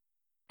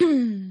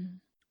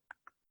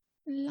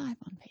live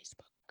on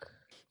Facebook.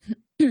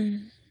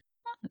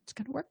 It's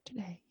going to work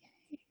today.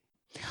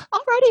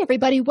 Alrighty,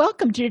 everybody.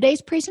 Welcome to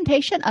today's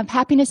presentation of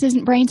Happiness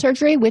Isn't Brain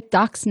Surgery with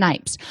Doc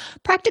Snipes.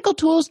 Practical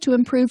tools to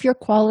improve your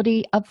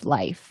quality of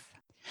life.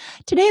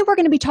 Today, we're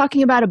going to be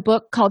talking about a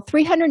book called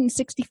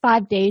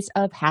 365 Days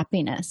of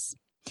Happiness.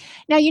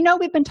 Now,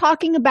 we've been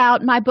talking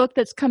about my book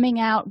that's coming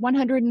out,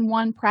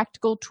 101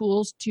 Practical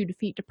Tools to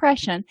Defeat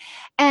Depression.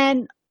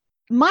 And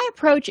my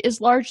approach is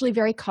largely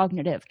very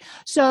cognitive.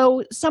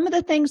 So some of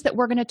the things that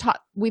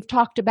we've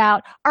talked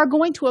about are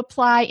going to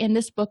apply in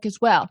this book as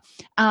well.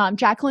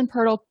 Jacqueline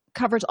Pirtle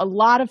covers a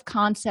lot of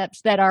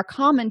concepts that are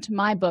common to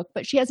my book,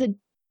 but she has a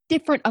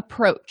different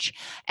approach.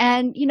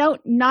 And,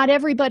 not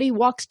everybody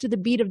walks to the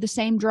beat of the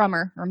same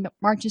drummer or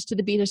marches to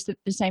the beat of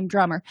the same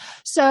drummer.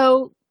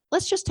 So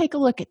let's just take a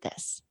look at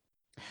this.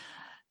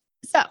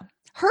 So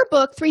her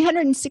book,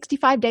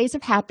 365 Days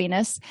of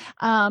Happiness,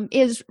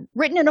 is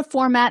written in a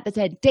format that's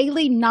a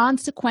daily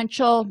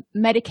non-sequential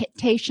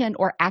meditation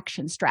or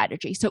action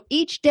strategy. So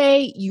each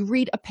day you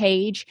read a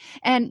page,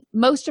 and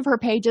most of her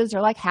pages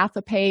are like half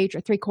a page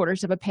or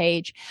 3/4 of a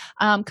page,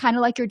 kind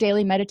of like your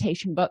daily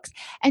meditation books.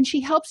 And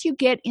she helps you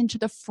get into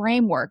the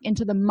framework,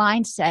 into the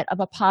mindset of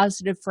a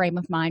positive frame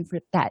of mind for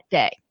that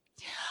day.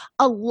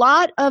 A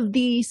lot of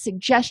the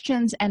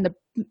suggestions and the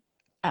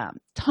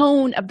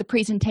tone of the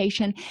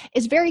presentation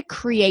is very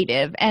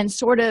creative and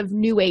sort of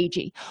new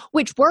agey,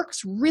 which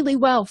works really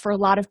well for a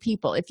lot of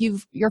people. If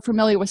you're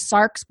familiar with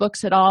Sark's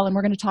books at all, and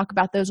we're going to talk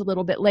about those a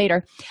little bit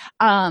later,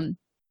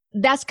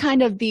 that's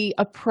kind of the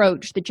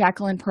approach that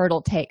Jacqueline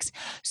Pirtle takes.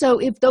 So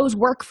if those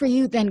work for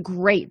you, then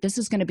great. This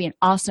is going to be an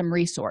awesome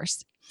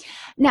resource.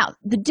 Now,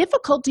 the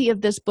difficulty of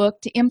this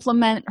book to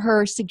implement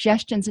her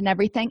suggestions and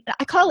everything,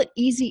 I call it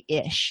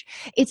easy-ish.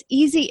 It's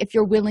easy if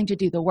you're willing to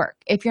do the work.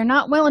 If you're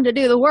not willing to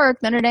do the work,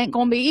 then it ain't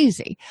going to be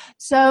easy.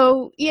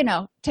 So,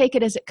 take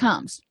it as it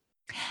comes.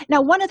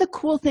 Now, one of the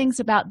cool things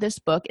about this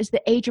book is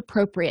the age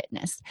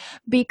appropriateness,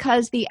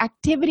 because the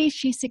activities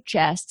she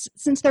suggests,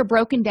 since they're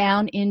broken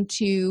down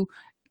into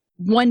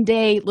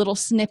one-day little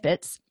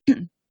snippets,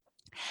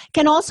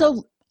 can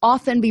also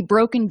often be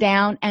broken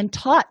down and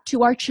taught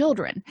to our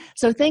children.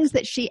 So things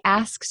that she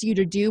asks you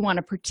to do on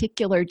a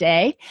particular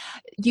day,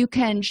 you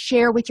can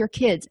share with your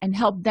kids and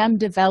help them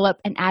develop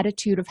an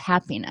attitude of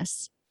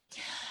happiness.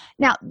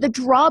 Now, the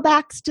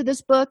drawbacks to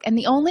this book, and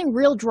the only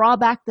real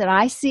drawback that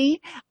I see,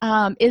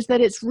 is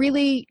that it's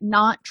really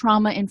not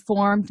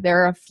trauma-informed.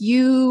 There are a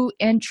few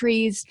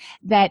entries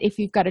that, if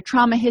you've got a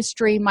trauma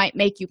history, might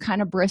make you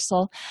kind of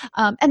bristle,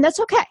 and that's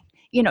okay.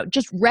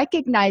 Just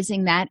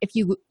recognizing that if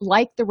you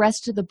like the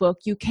rest of the book,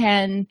 you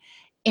can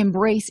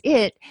embrace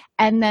it.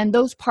 And then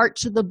those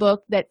parts of the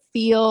book that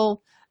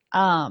feel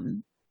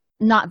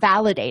not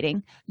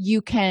validating, you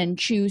can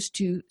choose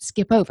to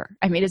skip over.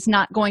 I mean, it's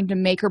not going to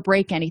make or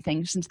break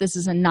anything, since this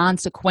is a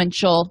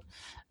non-sequential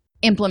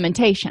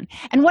implementation.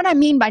 And what I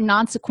mean by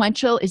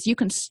non-sequential is you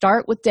can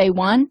start with day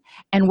 1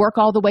 and work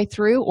all the way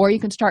through, or you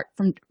can start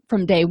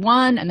from day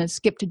 1 and then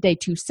skip to day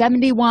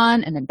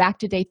 271 and then back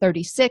to day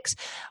 36,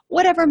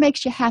 whatever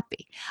makes you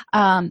happy.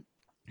 And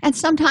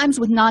sometimes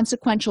with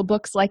non-sequential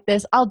books like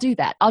this, I'll do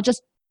that. I'll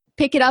just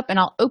pick it up and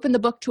I'll open the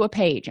book to a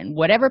page, and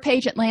whatever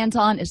page it lands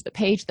on is the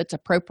page that's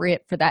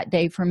appropriate for that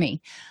day for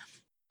me.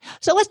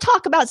 So let's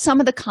talk about some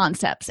of the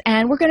concepts,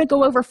 and we're going to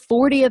go over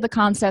 40 of the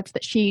concepts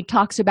that she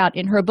talks about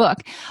in her book.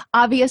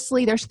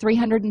 Obviously, there's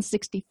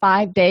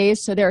 365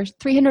 days, so there's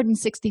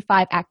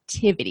 365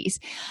 activities.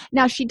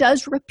 Now, she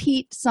does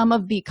repeat some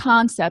of the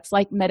concepts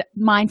like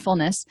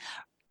mindfulness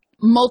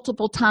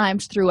multiple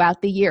times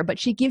throughout the year, but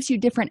she gives you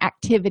different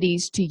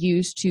activities to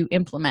use to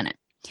implement it.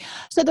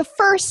 So the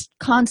first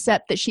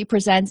concept that she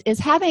presents is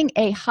having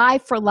a high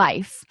for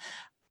life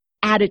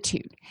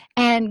attitude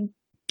and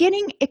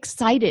getting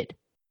excited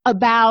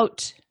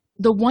about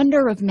the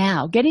wonder of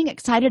now, getting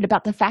excited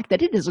about the fact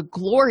that it is a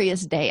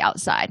glorious day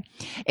outside.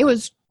 It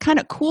was kind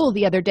of cool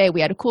the other day. We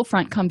had a cool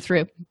front come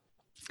through,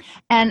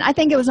 and I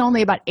think it was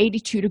only about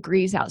 82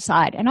 degrees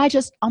outside, and I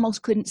just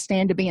almost couldn't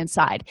stand to be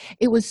inside.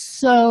 It was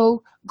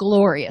so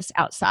glorious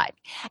outside.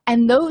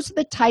 And those are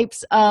the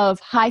types of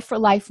high for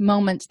life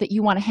moments that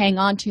you want to hang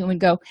on to and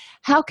go,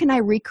 how can I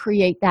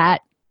recreate that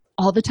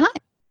all the time?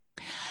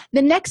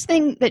 The next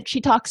thing that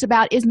she talks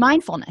about is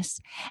mindfulness.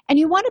 And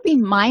you want to be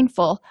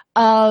mindful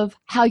of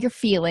how you're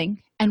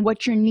feeling and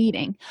what you're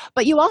needing,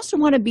 but you also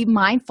want to be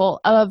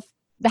mindful of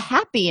the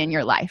happy in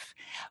your life.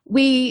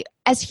 We,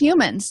 as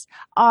humans,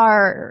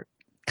 are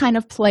kind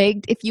of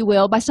plagued, if you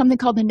will, by something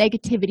called the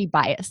negativity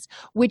bias,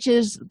 which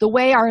is the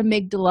way our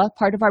amygdala,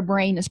 part of our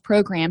brain, is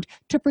programmed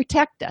to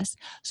protect us.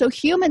 So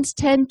humans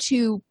tend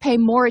to pay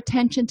more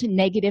attention to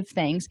negative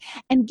things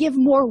and give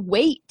more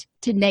weight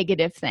to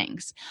negative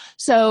things.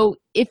 So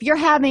if you're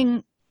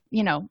having,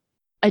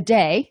 a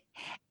day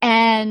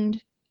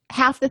and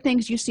half the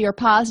things you see are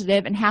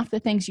positive and half the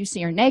things you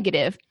see are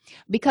negative,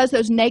 because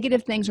those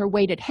negative things are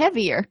weighted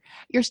heavier,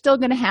 you're still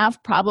going to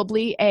have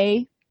probably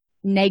a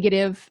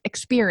negative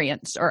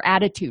experience or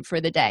attitude for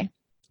the day.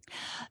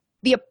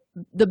 The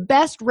the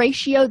best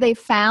ratio they've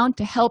found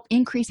to help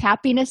increase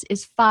happiness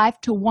is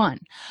 5-1.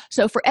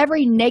 So for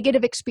every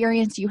negative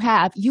experience you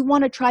have, you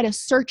want to try to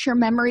search your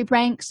memory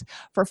banks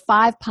for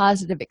 5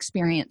 positive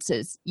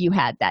experiences you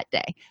had that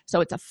day.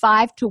 So it's a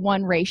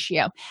 5-1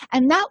 ratio.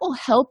 And that will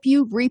help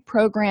you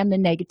reprogram the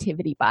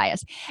negativity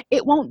bias.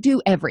 It won't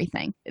do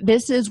everything.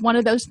 This is one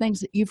of those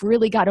things that you've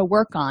really got to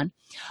work on.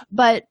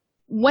 But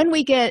when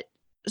we get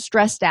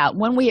stressed out,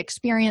 when we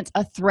experience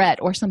a threat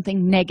or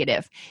something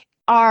negative,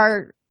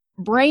 our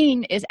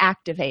brain is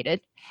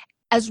activated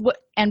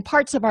and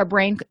parts of our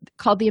brain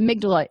called the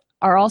amygdala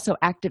are also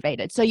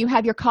activated. So you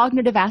have your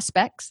cognitive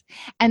aspects,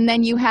 and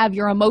then you have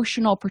your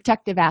emotional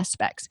protective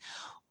aspects.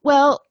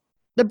 Well,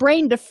 the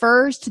brain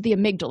defers to the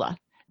amygdala,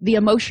 the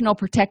emotional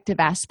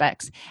protective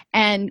aspects,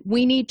 and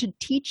we need to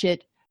teach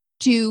it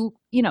to,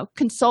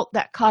 consult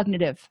that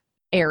cognitive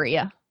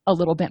area a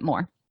little bit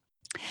more.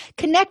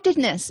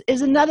 Connectedness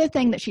is another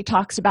thing that she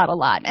talks about a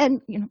lot.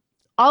 And,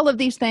 all of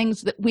these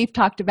things that we've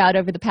talked about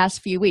over the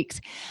past few weeks,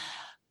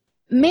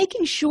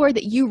 making sure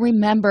that you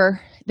remember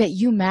that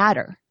you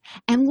matter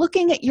and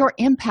looking at your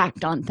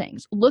impact on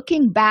things,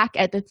 looking back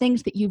at the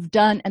things that you've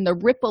done and the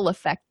ripple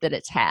effect that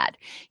it's had.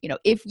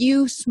 If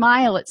you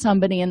smile at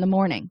somebody in the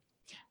morning,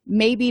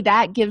 maybe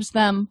that gives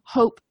them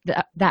hope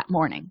that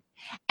morning.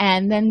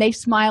 And then they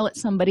smile at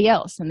somebody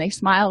else and they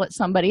smile at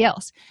somebody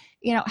else.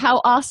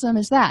 How awesome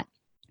is that?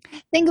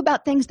 Think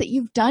about things that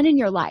you've done in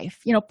your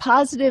life,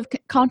 positive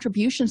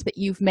contributions that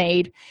you've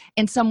made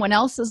in someone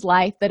else's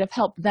life that have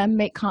helped them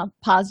make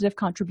positive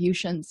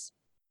contributions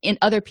in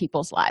other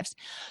people's lives.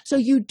 So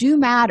you do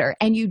matter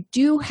and you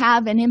do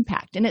have an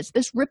impact, and it's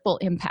this ripple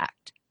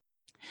impact.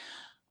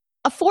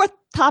 A fourth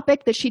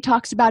topic that she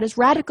talks about is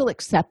radical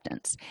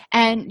acceptance.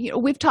 And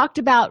we've talked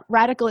about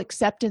radical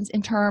acceptance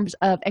in terms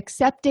of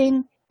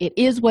accepting it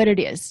is what it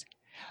is.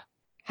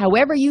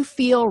 However you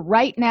feel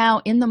right now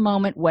in the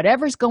moment,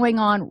 whatever's going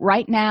on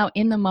right now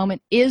in the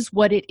moment is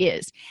what it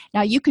is.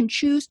 Now, you can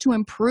choose to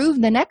improve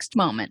the next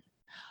moment,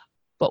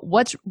 but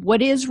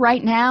what is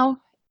right now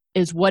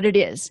is what it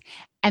is.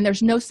 And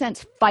there's no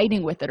sense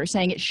fighting with it or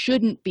saying it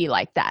shouldn't be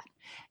like that.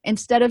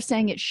 Instead of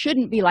saying it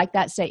shouldn't be like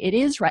that, say it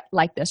is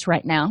like this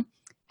right now.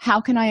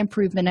 How can I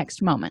improve the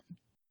next moment?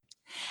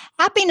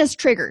 Happiness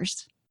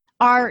triggers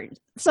are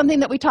something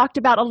that we talked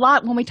about a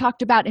lot when we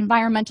talked about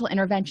environmental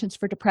interventions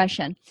for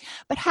depression.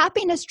 But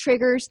happiness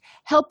triggers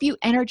help you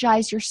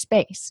energize your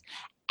space.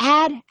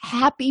 Add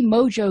happy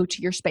mojo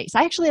to your space.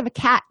 I actually have a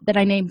cat that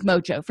I named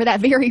Mojo for that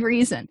very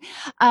reason.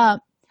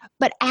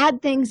 But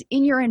add things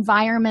in your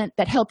environment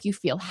that help you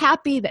feel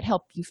happy, that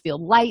help you feel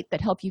light,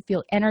 that help you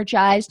feel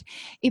energized.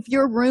 If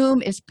your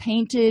room is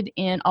painted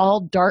in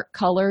all dark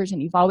colors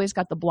and you've always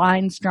got the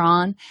blinds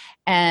drawn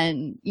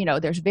and,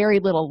 there's very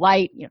little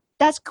light,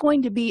 that's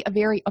going to be a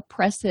very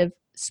oppressive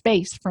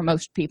space for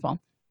most people.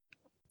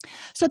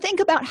 So think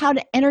about how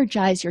to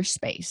energize your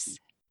space.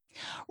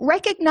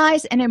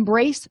 Recognize and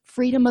embrace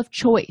freedom of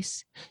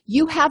choice.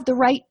 You have the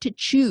right to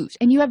choose,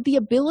 and you have the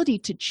ability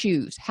to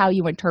choose how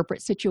you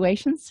interpret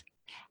situations,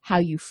 how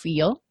you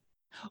feel,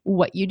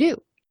 what you do,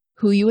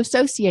 who you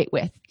associate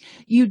with.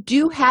 You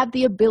do have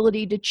the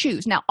ability to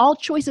choose. Now, all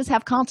choices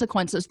have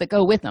consequences that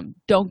go with them.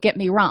 Don't get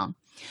me wrong.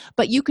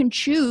 But you can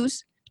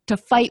choose to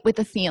fight with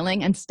the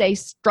feeling and stay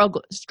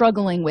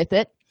struggling with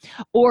it,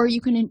 or you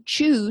can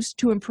choose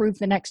to improve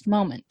the next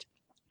moment.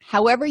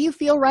 However you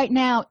feel right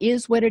now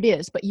is what it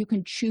is, but you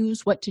can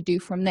choose what to do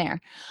from there.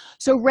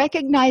 So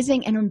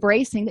recognizing and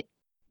embracing that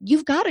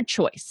you've got a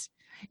choice.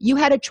 You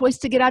had a choice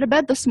to get out of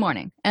bed this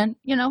morning, and,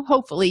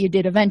 hopefully you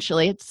did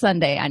eventually. It's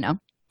Sunday, I know.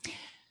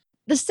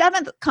 The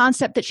seventh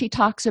concept that she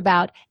talks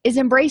about is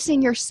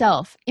embracing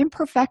yourself,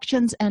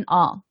 imperfections and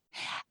all.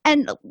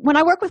 And when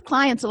I work with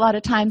clients, a lot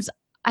of times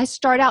I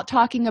start out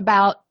talking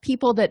about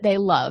people that they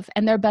love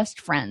and their best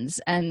friends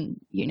and,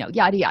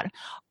 yada, yada.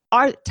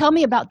 Tell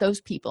me about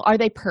those people. Are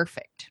they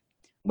perfect?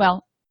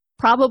 Well,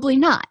 probably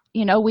not.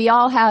 We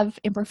all have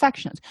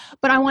imperfections,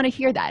 but I want to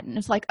hear that. And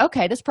it's like,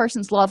 okay, this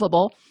person's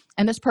lovable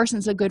and this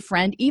person's a good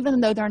friend,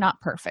 even though they're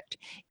not perfect,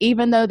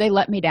 even though they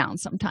let me down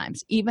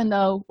sometimes, even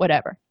though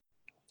whatever.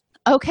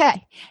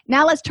 Okay,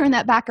 now let's turn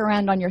that back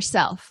around on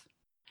yourself.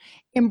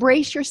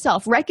 Embrace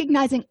yourself,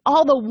 recognizing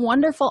all the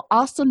wonderful,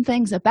 awesome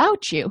things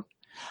about you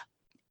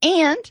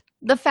and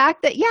the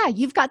fact that,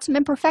 you've got some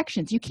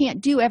imperfections. You can't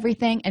do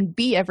everything and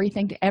be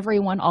everything to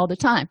everyone all the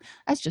time.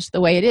 That's just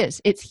the way it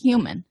is. It's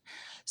human.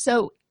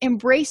 So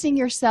embracing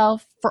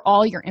yourself for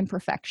all your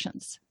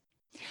imperfections.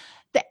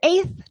 The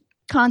eighth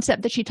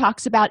concept that she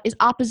talks about is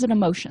opposite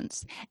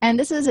emotions. And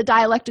this is a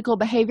dialectical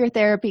behavior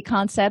therapy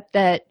concept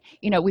that,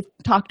 we've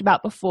talked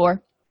about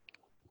before.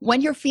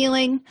 When you're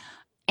feeling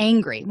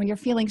angry, when you're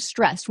feeling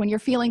stressed, when you're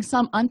feeling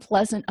some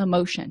unpleasant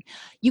emotion,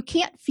 you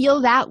can't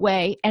feel that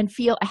way and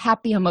feel a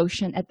happy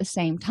emotion at the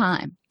same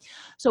time.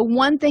 So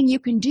one thing you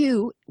can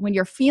do when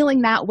you're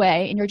feeling that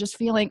way and you're just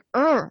feeling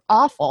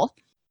awful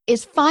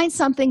is find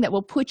something that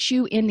will put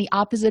you in the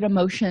opposite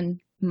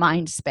emotion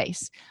mind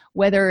space,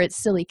 whether it's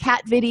silly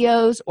cat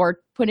videos or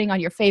putting on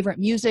your favorite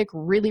music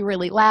really,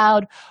 really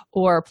loud,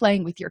 or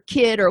playing with your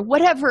kid, or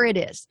whatever it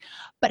is.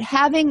 But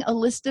having a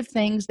list of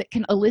things that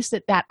can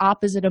elicit that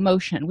opposite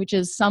emotion, which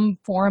is some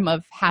form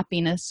of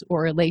happiness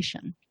or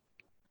elation.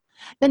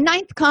 The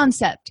ninth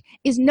concept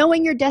is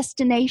knowing your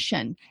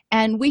destination.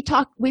 And we've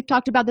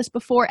talked about this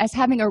before as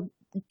having an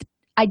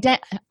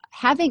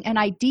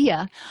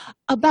idea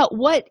about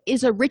what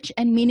is a rich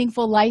and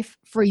meaningful life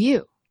for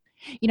you.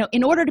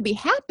 In order to be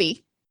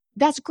happy,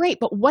 that's great,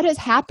 but what is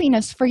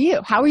happiness for you?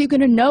 How are you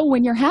going to know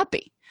when you're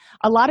happy?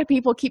 A lot of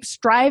people keep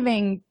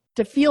striving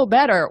to feel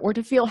better or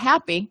to feel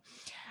happy,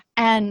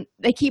 and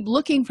they keep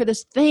looking for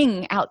this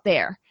thing out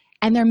there,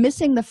 and they're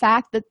missing the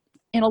fact that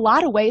in a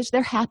lot of ways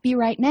they're happy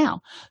right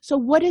now. So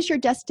what is your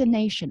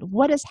destination?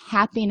 What does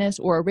happiness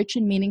or a rich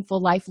and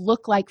meaningful life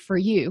look like for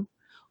you?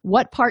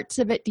 What parts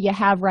of it do you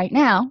have right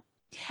now?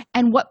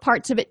 And what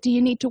parts of it do you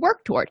need to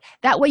work toward?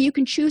 That way you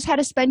can choose how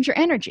to spend your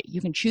energy.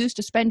 You can choose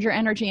to spend your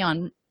energy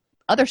on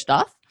other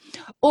stuff,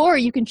 or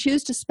you can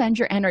choose to spend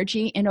your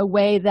energy in a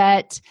way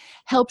that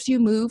helps you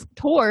move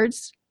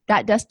towards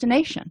that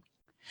destination.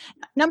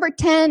 Number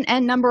 10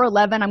 and number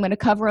 11, I'm going to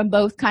cover them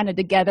both kind of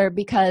together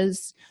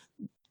because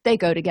they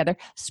go together.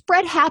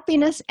 Spread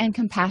happiness and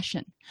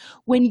compassion.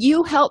 When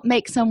you help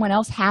make someone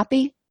else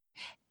happy,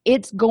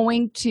 it's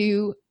going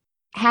to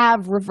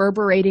have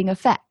reverberating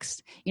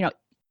effects.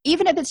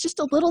 Even if it's just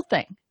a little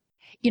thing,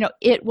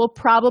 it will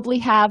probably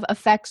have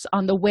effects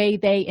on the way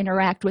they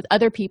interact with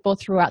other people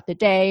throughout the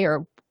day,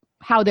 or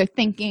how they're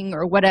thinking,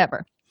 or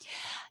whatever.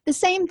 The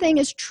same thing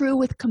is true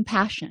with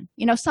compassion.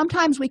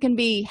 Sometimes we can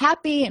be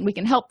happy and we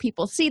can help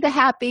people see the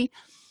happy,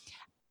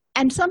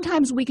 and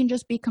sometimes we can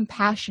just be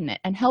compassionate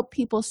and help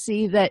people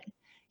see that,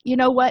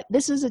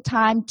 this is a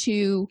time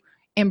to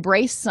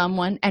embrace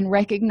someone and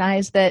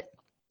recognize that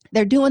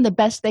they're doing the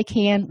best they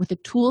can with the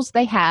tools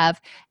they have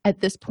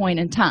at this point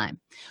in time,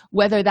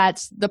 whether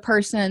that's the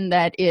person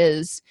that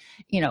is,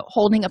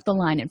 holding up the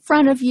line in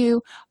front of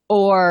you,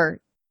 or,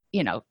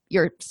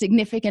 your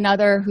significant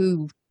other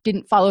who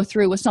didn't follow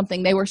through with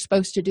something they were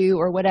supposed to do,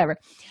 or whatever.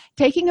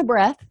 Taking a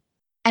breath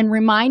and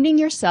reminding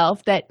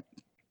yourself that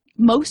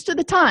most of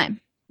the time,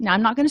 now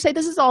I'm not going to say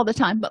this is all the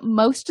time, but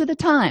most of the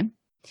time,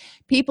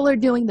 people are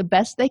doing the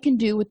best they can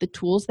do with the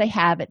tools they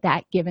have at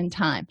that given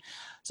time.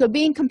 So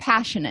being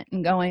compassionate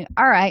and going,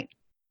 all right,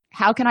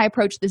 how can I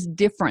approach this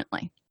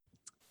differently?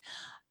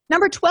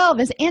 Number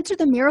 12 is answer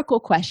the miracle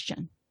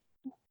question.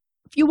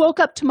 If you woke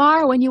up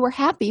tomorrow and you were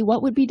happy,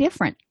 what would be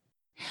different?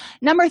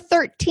 Number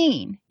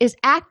 13 is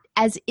act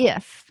as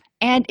if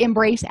and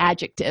embrace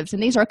adjectives.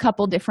 And these are a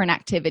couple different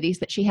activities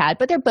that she had,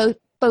 but they're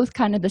both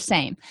kind of the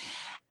same.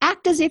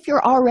 Act as if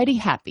you're already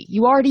happy.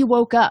 You already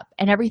woke up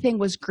and everything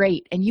was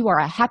great and you are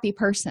a happy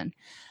person.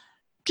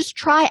 Just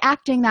try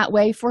acting that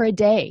way for a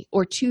day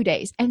or 2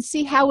 days and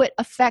see how it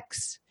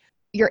affects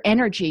your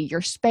energy,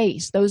 your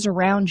space, those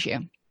around you.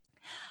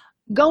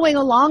 Going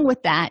along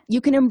with that, you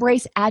can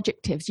embrace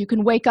adjectives. You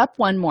can wake up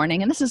one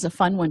morning, and this is a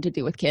fun one to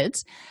do with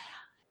kids,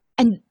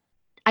 and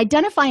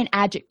identify an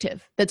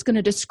adjective that's going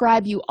to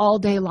describe you all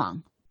day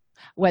long,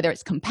 whether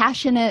it's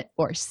compassionate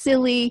or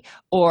silly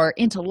or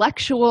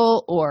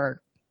intellectual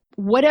or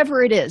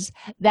whatever it is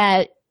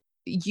that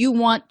you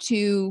want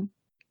to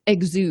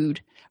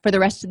exude for the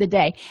rest of the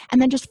day,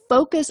 and then just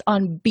focus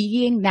on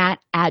being that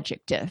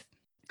adjective.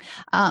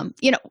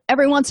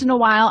 Every once in a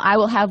while, I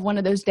will have one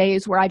of those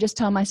days where I just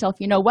tell myself,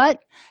 you know what?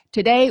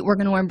 Today, we're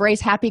going to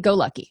embrace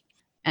happy-go-lucky.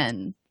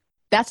 And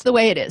that's the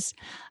way it is.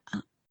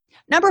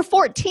 Number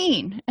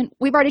 14, and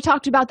we've already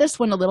talked about this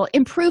one a little,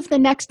 improve the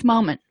next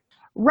moment.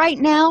 Right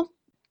now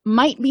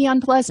might be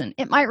unpleasant.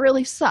 It might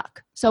really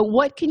suck. So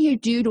what can you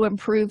do to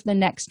improve the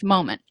next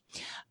moment?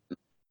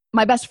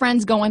 My best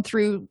friend's going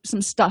through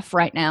some stuff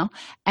right now,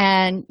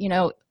 and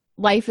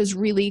life is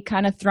really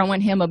kind of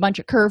throwing him a bunch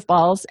of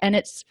curveballs, and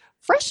it's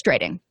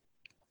frustrating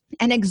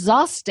and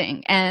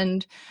exhausting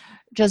and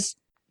just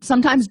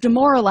sometimes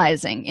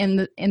demoralizing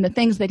in the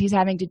things that he's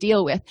having to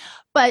deal with.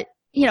 But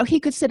he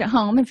could sit at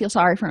home and feel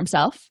sorry for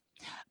himself,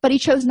 but he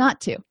chose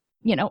not to.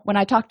 When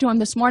I talked to him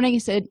this morning, he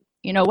said,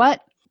 you know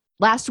what,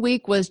 last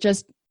week was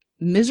just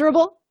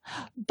miserable,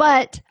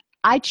 but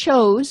I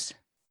chose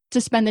to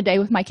spend the day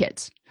with my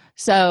kids.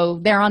 So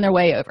they're on their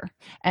way over,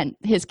 and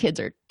his kids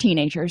are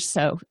teenagers.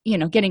 So,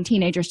 getting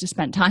teenagers to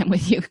spend time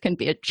with you can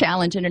be a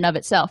challenge in and of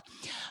itself.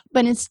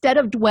 But instead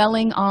of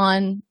dwelling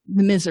on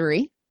the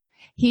misery,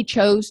 he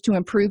chose to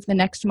improve the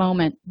next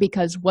moment,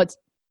 because what's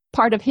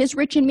part of his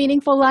rich and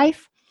meaningful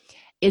life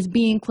is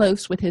being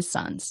close with his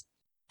sons.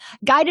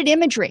 Guided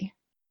imagery.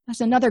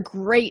 That's another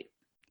great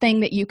thing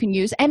that you can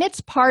use, and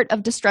it's part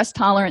of distress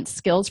tolerance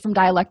skills from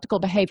dialectical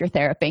behavior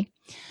therapy.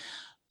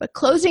 But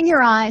closing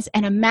your eyes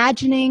and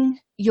imagining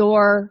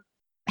your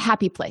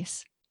happy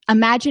place,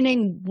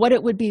 imagining what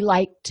it would be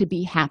like to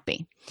be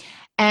happy.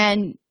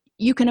 And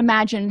you can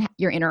imagine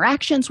your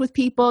interactions with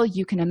people.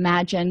 You can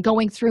imagine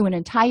going through an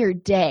entire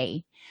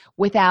day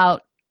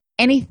without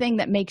anything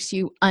that makes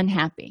you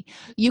unhappy.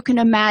 You can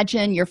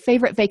imagine your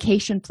favorite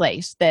vacation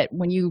place that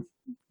when you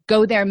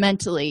go there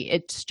mentally.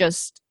 It's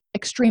just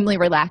extremely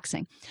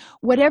relaxing.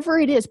 Whatever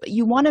it is, but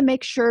you want to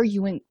make sure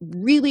you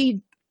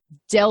really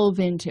delve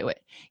into it.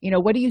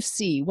 What do you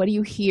see? What do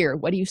you hear?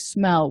 What do you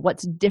smell?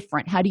 What's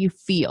different? How do you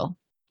feel?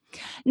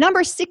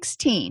 Number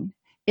 16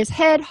 is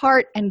head,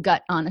 heart, and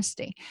gut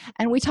honesty.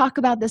 And we talk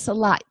about this a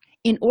lot.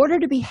 In order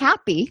to be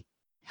happy,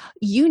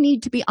 you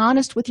need to be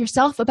honest with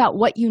yourself about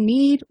what you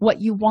need,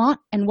 what you want,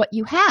 and what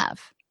you have.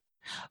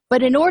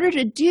 But in order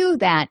to do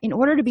that, in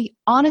order to be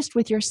honest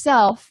with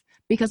yourself,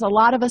 because a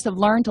lot of us have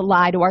learned to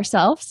lie to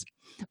ourselves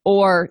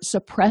or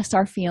suppress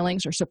our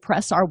feelings or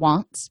suppress our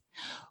wants,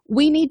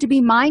 we need to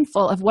be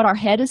mindful of what our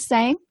head is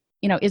saying.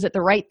 Is it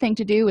the right thing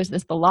to do? Is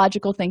this the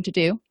logical thing to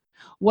do?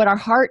 What our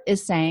heart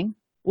is saying.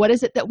 What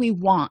is it that we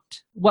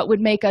want? What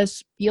would make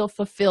us feel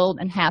fulfilled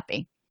and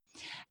happy?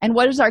 And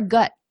what is our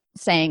gut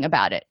saying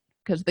about it?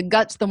 Because the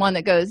gut's the one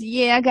that goes,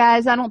 yeah,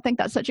 guys, I don't think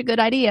that's such a good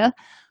idea.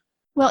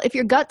 Well, if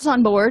your gut's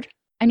on board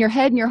and your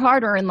head and your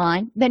heart are in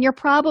line, then you're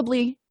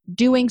probably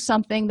doing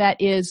something that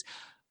is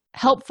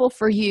helpful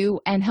for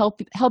you and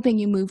helping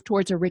you move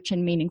towards a rich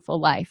and meaningful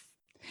life.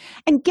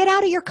 And get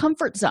out of your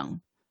comfort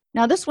zone.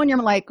 Now, this one, you're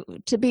like,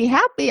 to be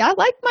happy, I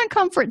like my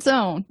comfort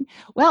zone.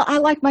 Well, I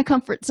like my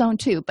comfort zone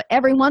too, but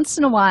every once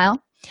in a while,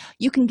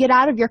 you can get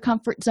out of your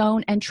comfort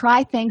zone and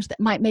try things that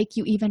might make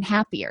you even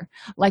happier.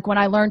 Like when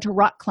I learned to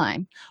rock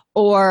climb,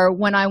 or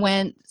when I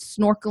went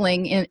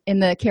snorkeling in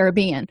the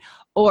Caribbean,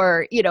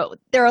 or,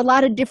 there are a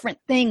lot of different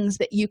things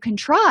that you can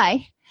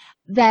try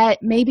that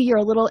maybe you're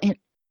a little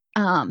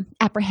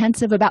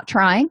apprehensive about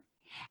trying,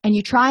 and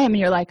you try them and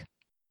you're like,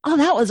 oh,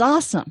 that was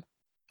awesome.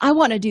 I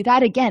want to do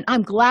that again.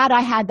 I'm glad I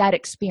had that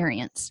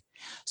experience.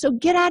 So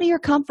get out of your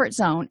comfort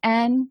zone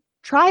and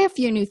try a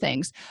few new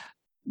things.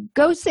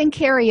 Go sing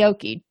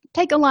karaoke,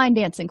 take a line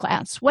dancing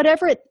class,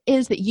 whatever it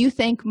is that you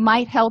think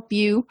might help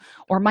you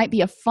or might be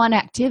a fun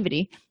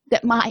activity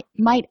that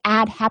might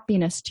add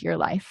happiness to your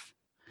life.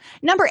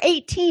 Number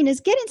 18 is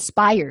get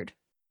inspired.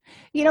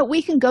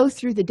 We can go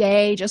through the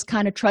day just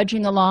kind of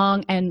trudging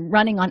along and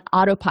running on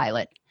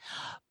autopilot.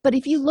 But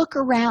if you look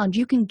around,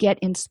 you can get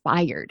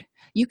inspired.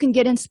 You can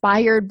get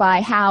inspired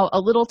by how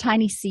a little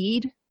tiny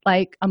seed,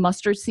 like a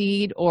mustard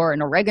seed or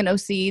an oregano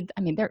seed,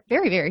 they're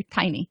very, very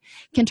tiny,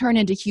 can turn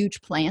into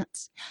huge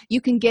plants.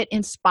 You can get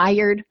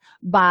inspired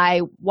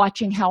by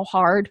watching how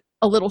hard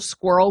a little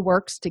squirrel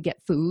works to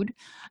get food,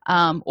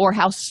 or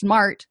how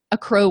smart a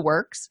crow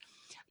works.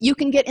 You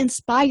can get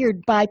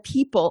inspired by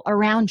people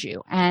around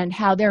you and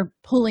how they're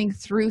pulling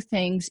through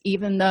things,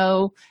 even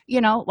though,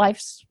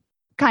 life's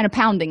kind of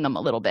pounding them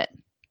a little bit.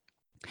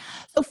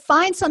 So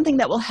find something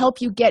that will help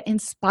you get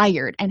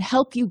inspired and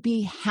help you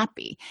be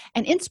happy.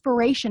 And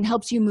inspiration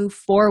helps you move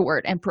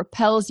forward and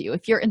propels you.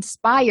 If you're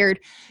inspired,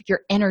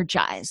 you're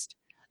energized.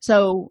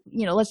 So,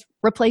 let's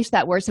replace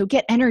that word. So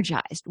get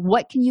energized.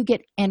 What can you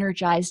get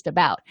energized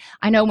about?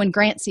 I know when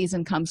grant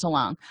season comes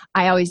along,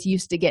 I always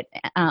used to get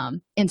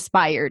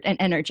inspired and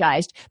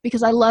energized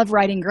because I love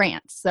writing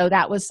grants. So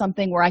that was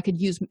something where I could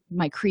use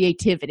my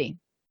creativity.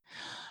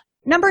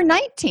 Number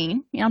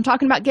 19, I'm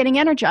talking about getting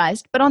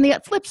energized, but on the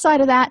flip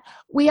side of that,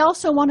 we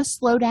also want to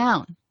slow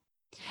down.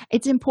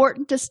 It's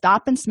important to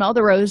stop and smell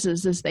the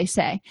roses, as they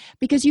say,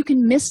 because you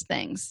can miss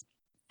things.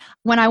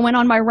 When I went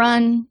on my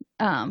run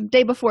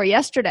day before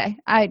yesterday,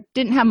 I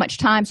didn't have much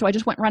time, so I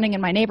just went running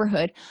in my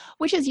neighborhood,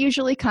 which is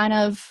usually kind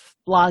of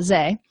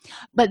blasé.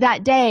 But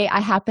that day, I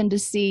happened to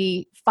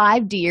see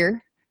 5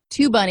 deer,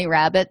 2 bunny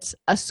rabbits,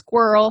 a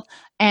squirrel,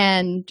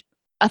 and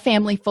a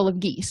family full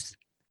of geese.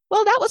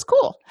 Well, that was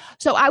cool.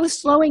 So I was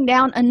slowing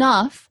down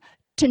enough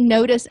to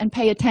notice and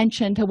pay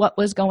attention to what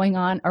was going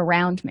on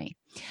around me.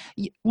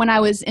 When I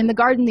was in the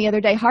garden the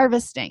other day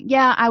harvesting,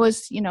 I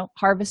was,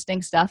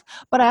 harvesting stuff,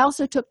 but I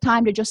also took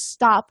time to just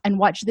stop and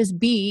watch this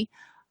bee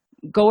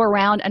go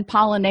around and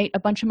pollinate a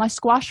bunch of my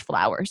squash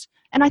flowers.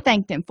 And I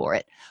thanked him for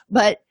it.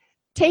 But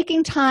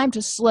taking time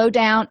to slow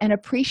down and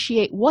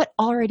appreciate what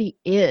already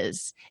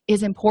is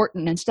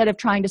important instead of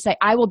trying to say,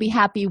 I will be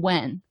happy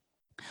when.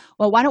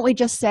 Well, why don't we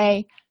just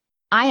say,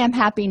 I am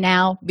happy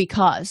now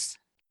because,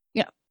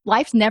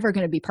 life's never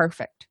going to be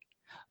perfect.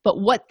 But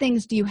what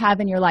things do you have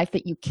in your life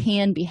that you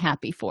can be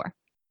happy for?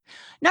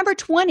 Number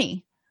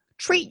 20,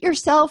 treat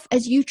yourself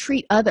as you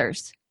treat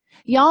others.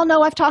 Y'all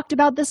know I've talked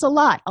about this a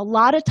lot. A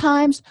lot of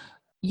times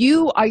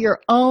you are your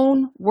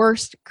own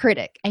worst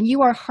critic and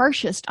you are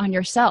harshest on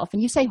yourself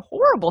and you say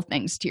horrible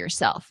things to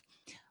yourself.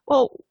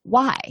 Well,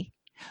 why?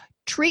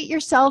 Treat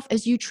yourself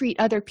as you treat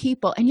other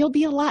people and you'll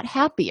be a lot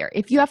happier.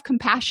 If you have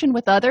compassion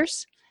with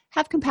others,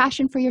 have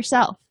compassion for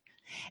yourself.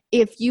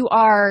 If you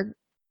are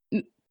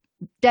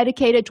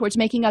dedicated towards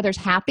making others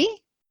happy,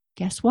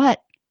 guess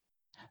what?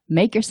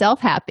 Make yourself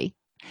happy.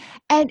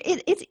 And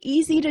it's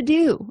easy to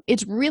do.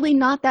 It's really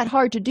not that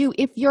hard to do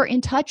if you're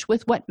in touch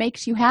with what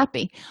makes you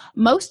happy.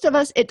 Most of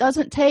us, it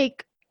doesn't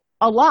take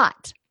a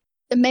lot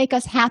to make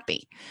us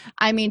happy.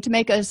 To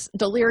make us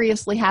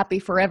deliriously happy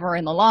forever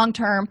in the long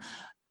term,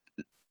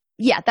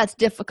 that's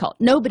difficult.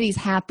 Nobody's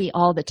happy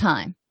all the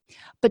time.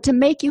 But to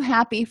make you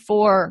happy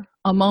for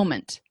a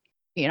moment,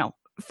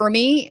 for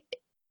me,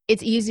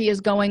 it's easy as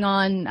going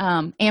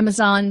on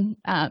Amazon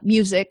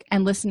Music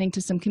and listening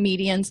to some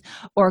comedians,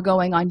 or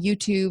going on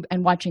YouTube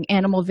and watching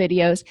animal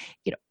videos.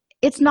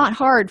 It's not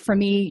hard for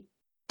me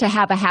to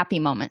have a happy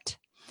moment.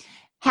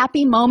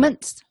 Happy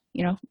moments,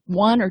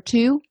 one or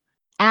two,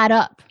 add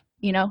up,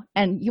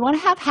 and you want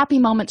to have happy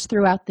moments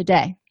throughout the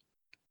day.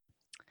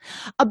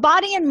 A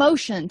body in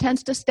motion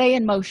tends to stay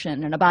in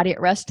motion, and a body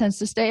at rest tends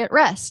to stay at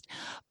rest.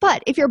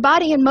 But if your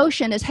body in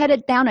motion is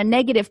headed down a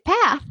negative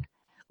path,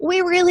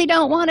 we really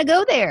don't want to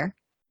go there.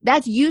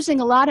 That's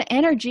using a lot of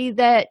energy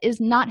that is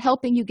not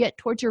helping you get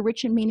towards your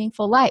rich and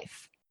meaningful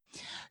life.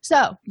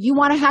 So you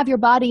want to have your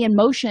body in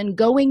motion,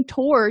 going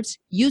towards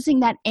using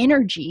that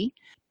energy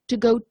to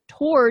go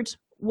towards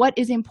what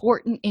is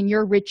important in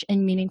your rich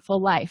and meaningful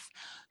life.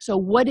 So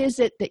what is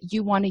it that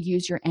you want to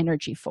use your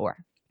energy for?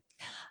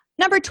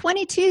 Number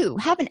 22,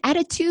 have an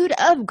attitude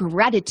of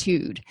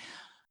gratitude.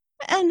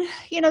 And,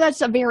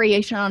 that's a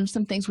variation on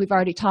some things we've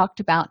already talked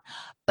about.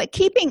 But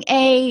keeping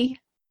a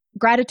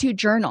gratitude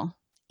journal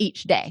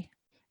each day.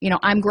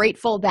 I'm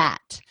grateful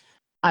that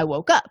I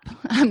woke up.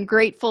 I'm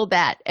grateful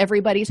that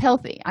everybody's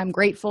healthy. I'm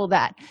grateful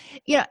that,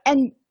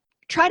 and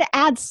try to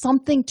add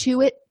something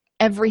to it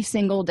every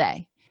single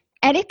day.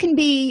 And it can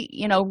be,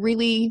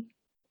 really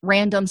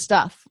random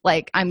stuff.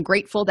 Like, I'm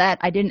grateful that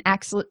I didn't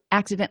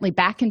accidentally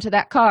back into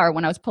that car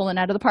when I was pulling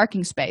out of the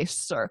parking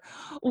space, or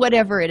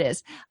whatever it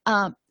is.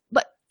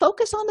 But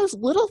focus on those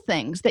little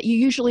things that you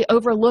usually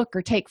overlook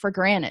or take for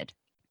granted.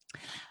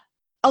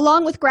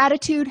 Along with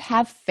gratitude,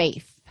 have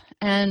faith.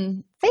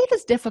 And faith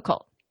is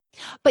difficult,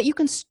 but you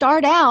can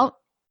start out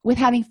with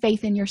having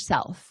faith in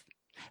yourself.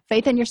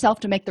 Faith in yourself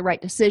to make the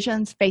right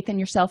decisions, faith in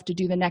yourself to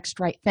do the next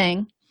right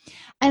thing.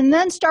 And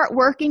then start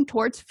working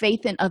towards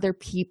faith in other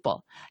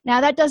people.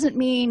 Now, that doesn't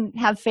mean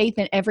have faith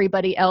in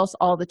everybody else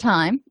all the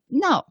time.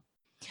 No.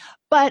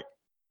 But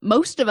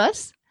most of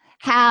us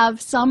have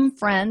some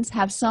friends,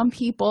 have some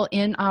people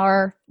in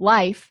our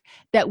life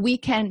that we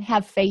can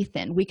have faith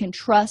in. We can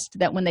trust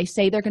that when they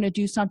say they're going to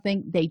do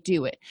something, they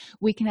do it.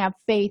 We can have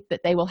faith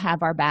that they will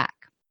have our back.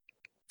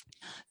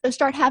 So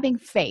start having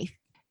faith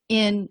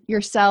in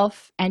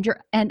yourself and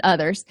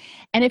others.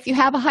 And if you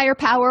have a higher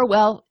power,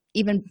 well,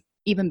 even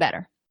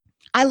better.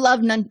 I love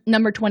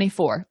number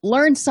 24,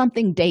 learn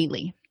something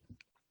daily.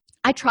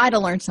 I try to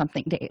learn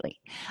something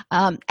daily.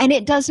 And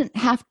it doesn't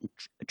have,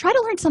 try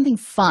to learn something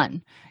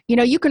fun.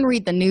 You can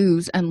read the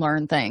news and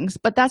learn things,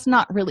 but that's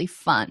not really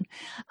fun.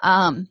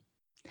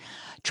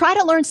 Try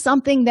to learn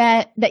something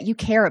that you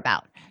care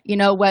about,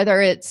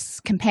 whether it's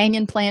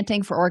companion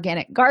planting for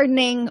organic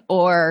gardening,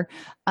 or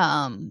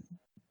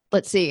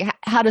let's see,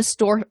 how to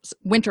store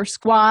winter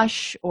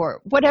squash,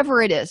 or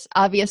whatever it is.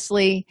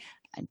 Obviously,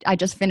 I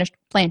just finished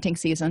planting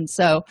season,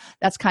 so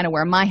that's kind of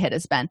where my head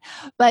has been.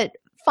 But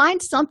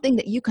find something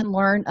that you can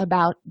learn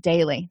about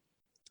daily.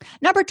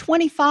 Number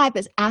 25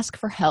 is ask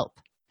for help.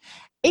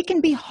 It can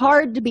be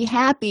hard to be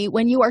happy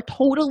when you are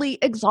totally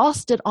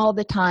exhausted all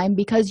the time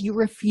because you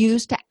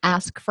refuse to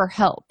ask for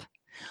help.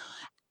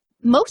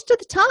 Most of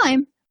the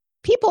time,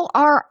 people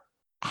are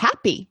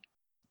happy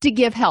to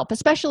give help,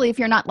 especially if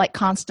you're not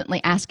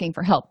constantly asking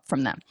for help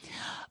from them.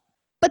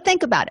 But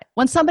think about it.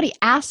 When somebody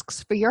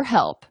asks for your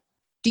help,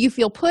 do you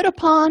feel put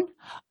upon,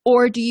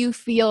 or do you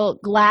feel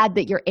glad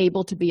that you're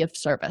able to be of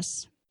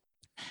service?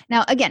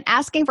 Now, again,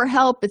 asking for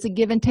help, it's a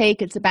give and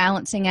take. It's a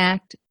balancing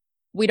act.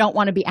 We don't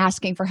want to be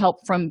asking for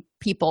help from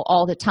people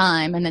all the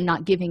time and then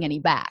not giving any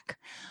back.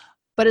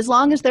 But as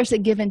long as there's a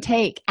give and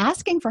take,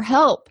 asking for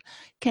help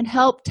can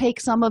help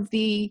take some of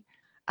the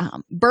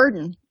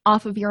burden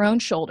off of your own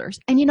shoulders.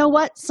 And you know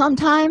what?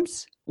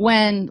 Sometimes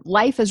when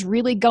life is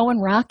really going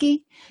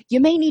rocky,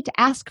 you may need to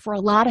ask for a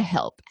lot of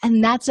help,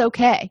 and that's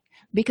okay.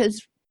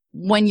 Because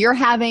when you're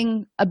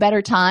having a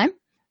better time,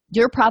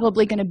 you're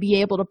probably going to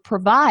be able to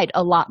provide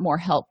a lot more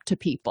help to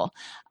people.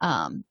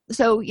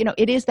 So,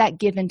 it is that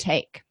give and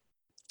take.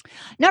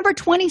 Number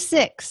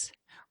 26,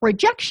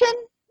 rejection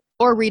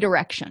or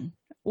redirection.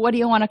 What do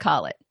you want to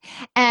call it?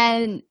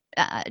 And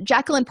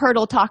Jacqueline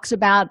Purtle talks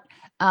about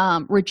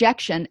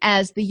rejection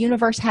as the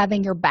universe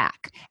having your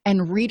back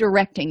and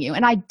redirecting you.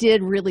 And I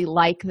did really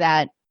like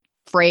that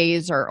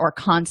phrase or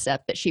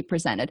concept that she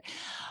presented.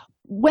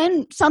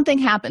 When something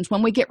happens,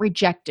 when we get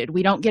rejected,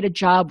 we don't get a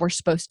job we're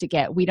supposed to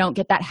get, we don't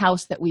get that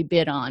house that we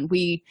bid on,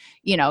 we,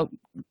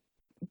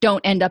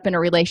 don't end up in a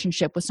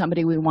relationship with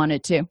somebody we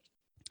wanted to.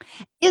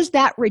 Is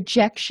that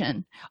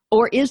rejection,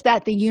 or is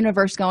that the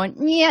universe going,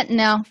 yeah,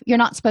 no, you're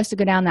not supposed to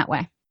go down that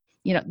way?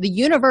 The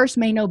universe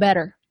may know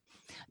better.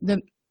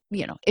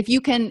 If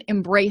you can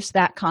embrace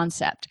that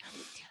concept.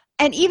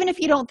 And even if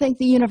you don't think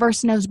the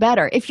universe knows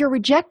better, if you're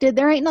rejected,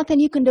 there ain't nothing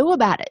you can do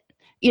about it.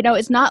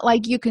 It's not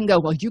like you can go,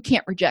 well, you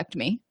can't reject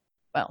me.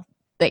 Well,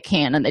 they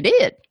can, and they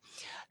did.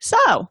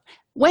 So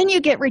when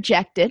you get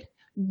rejected,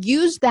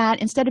 use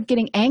that, instead of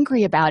getting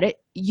angry about it,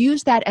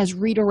 use that as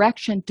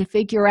redirection to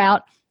figure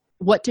out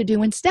what to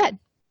do instead.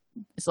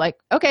 It's like,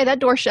 okay, that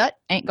door's shut,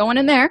 ain't going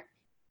in there.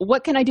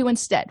 What can I do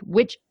instead?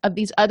 Which of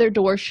these other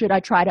doors should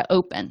I try to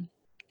open?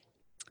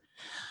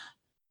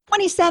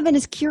 27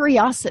 is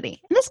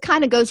curiosity. And this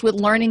kind of goes with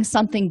learning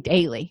something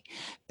daily.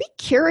 Be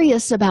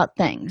curious about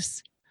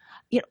things.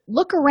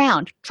 Look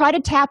around. Try to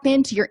tap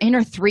into your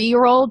inner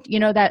 3-year-old,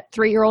 that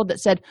 3-year-old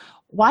that said,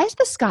 why is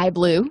the sky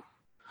blue?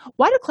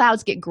 Why do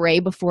clouds get gray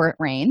before it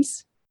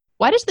rains?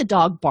 Why does the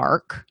dog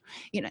bark?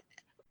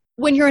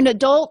 When you're an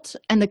adult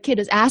and the kid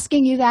is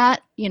asking you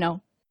that,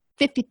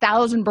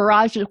 50,000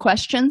 barrage of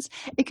questions,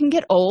 it can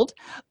get old,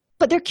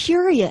 but they're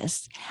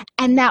curious.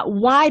 And that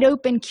wide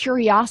open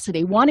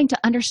curiosity, wanting to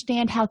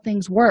understand how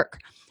things work,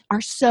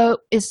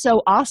 is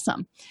so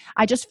awesome.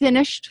 I just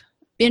finished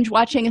binge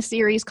watching a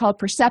series called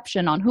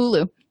Perception on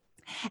Hulu.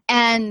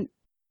 And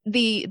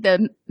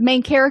the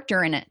main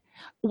character in it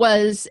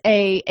was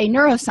a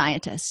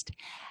neuroscientist.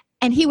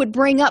 And he would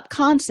bring up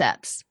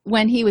concepts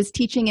when he was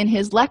teaching in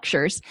his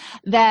lectures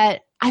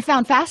that I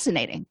found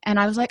fascinating. And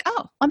I was like,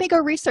 oh, let me go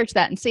research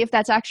that and see if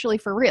that's actually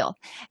for real.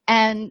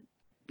 And,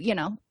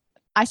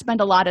 I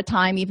spend a lot of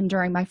time, even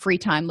during my free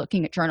time,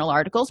 looking at journal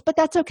articles, but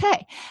that's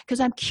okay because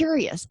I'm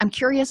curious. I'm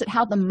curious at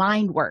how the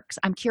mind works.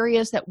 I'm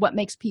curious at what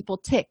makes people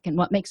tick and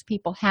what makes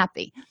people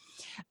happy.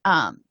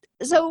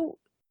 So,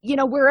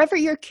 wherever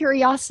your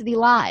curiosity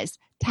lies,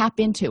 tap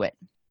into it.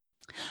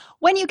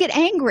 When you get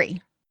angry,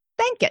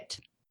 thank it.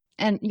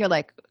 And you're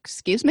like,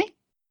 excuse me?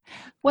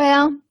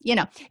 Well,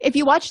 if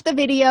you watch the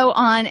video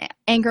on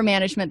anger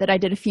management that I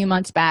did a few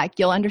months back,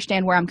 you'll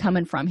understand where I'm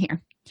coming from here.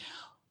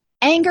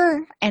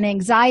 Anger and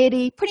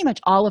anxiety, pretty much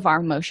all of our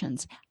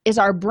emotions, is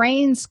our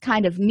brain's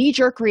kind of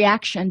knee-jerk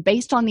reaction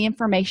based on the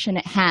information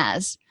it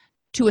has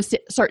to a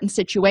certain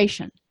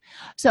situation.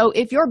 So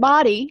if your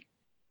body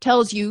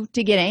tells you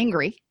to get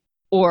angry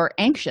or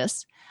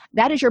anxious,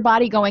 that is your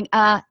body going,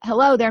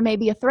 hello, there may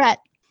be a threat.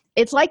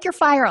 It's like your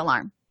fire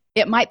alarm.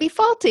 It might be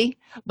faulty,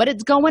 but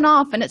it's going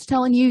off and it's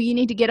telling you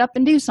need to get up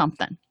and do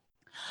something.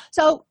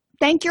 So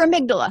thank your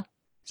amygdala.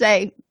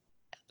 Say,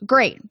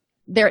 great.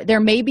 There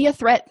may be a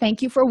threat.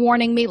 Thank you for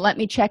warning me. Let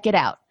me check it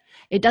out.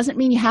 It doesn't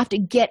mean you have to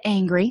get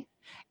angry.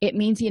 It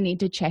means you need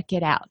to check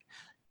it out.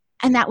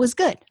 And that was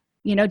good.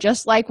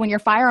 Just like when your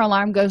fire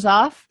alarm goes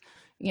off,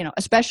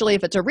 especially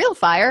if it's a real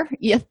fire,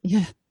 you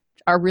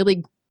are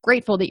really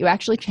grateful that you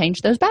actually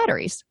changed those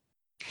batteries.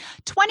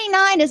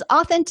 29 is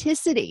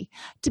authenticity.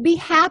 To be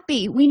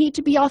happy, we need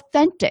to be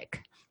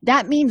authentic.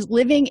 That means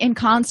living in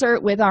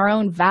concert with our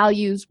own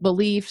values,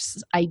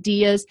 beliefs,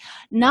 ideas,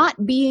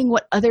 not being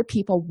what other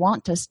people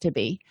want us to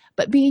be,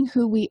 but being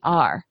who we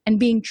are and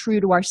being true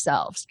to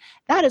ourselves.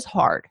 That is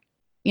hard.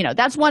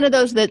 That's one of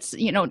those that's,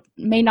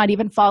 may not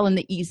even fall in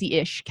the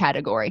easy-ish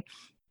category.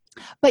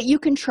 But you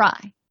can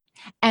try.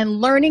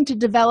 And learning to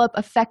develop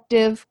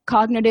effective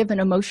cognitive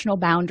and emotional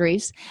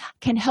boundaries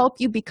can help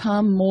you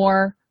become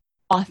more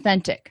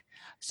authentic.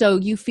 So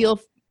you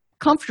feel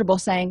comfortable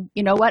saying,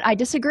 you know what, I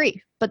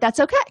disagree, but that's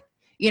okay.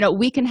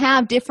 We can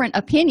have different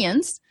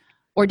opinions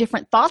or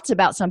different thoughts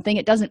about something.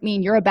 It doesn't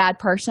mean you're a bad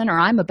person or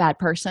I'm a bad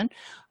person.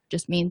 It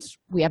just means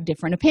we have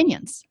different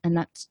opinions. And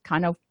that's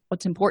kind of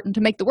what's important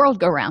to make the world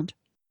go round.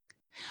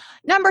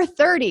 Number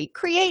 30,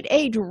 create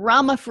a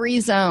drama-free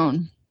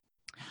zone.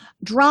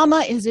 Drama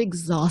is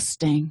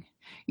exhausting.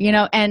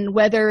 And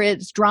whether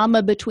it's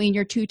drama between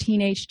your 2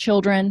 teenage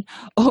children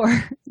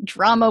or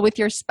drama with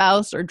your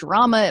spouse or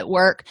drama at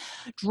work,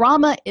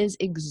 drama is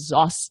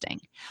exhausting.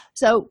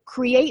 So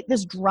create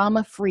this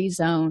drama-free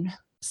zone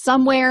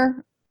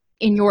somewhere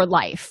in your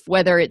life,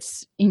 whether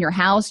it's in your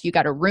house, you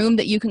got a room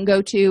that you can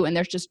go to and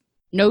there's just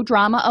no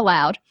drama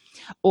allowed,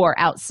 or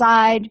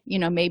outside,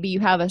 maybe you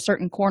have a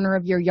certain corner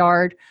of your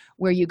yard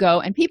where you go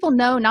and people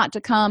know not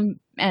to come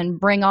and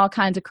bring all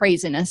kinds of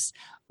craziness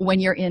when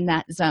you're in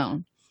that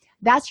zone.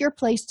 That's your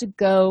place to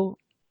go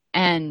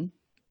and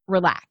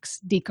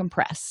relax,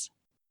 decompress.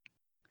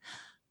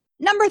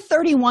 Number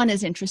 31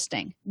 is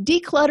interesting.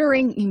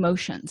 Decluttering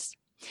emotions.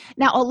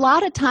 Now, a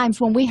lot of times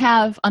when we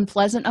have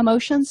unpleasant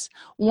emotions,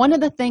 one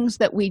of the things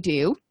that we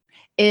do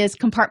is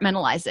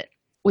compartmentalize it.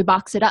 We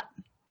box it up.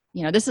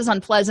 This is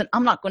unpleasant.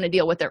 I'm not going to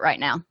deal with it right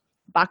now.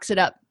 Box it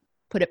up,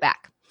 put it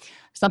back.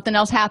 Something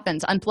else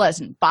happens,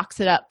 unpleasant. Box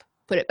it up,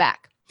 put it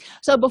back.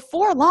 So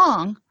before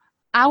long,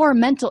 our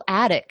mental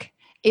attic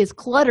is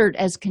cluttered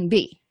as can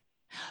be.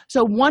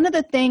 So one of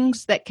the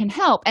things that can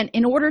help, and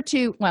in order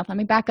to, let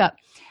me back up.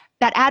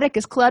 That attic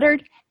is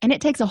cluttered and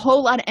it takes a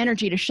whole lot of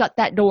energy to shut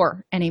that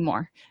door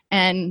anymore.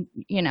 And,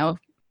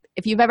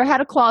 if you've ever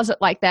had a closet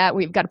like that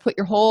where you've got to put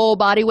your whole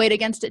body weight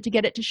against it to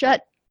get it to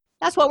shut,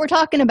 that's what we're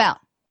talking about.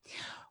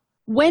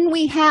 When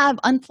we have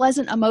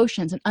unpleasant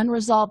emotions and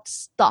unresolved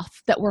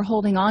stuff that we're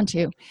holding on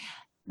to,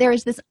 there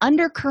is this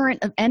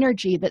undercurrent of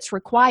energy that's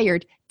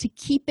required to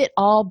keep it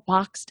all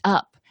boxed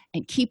up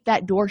and keep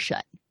that door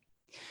shut.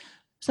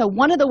 So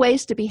one of the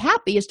ways to be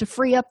happy is to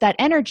free up that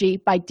energy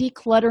by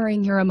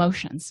decluttering your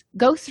emotions.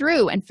 Go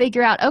through and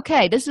figure out,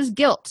 okay, this is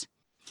guilt.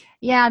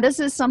 Yeah, this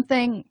is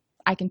something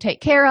I can take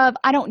care of.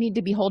 I don't need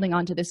to be holding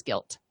on to this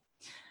guilt.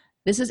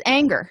 This is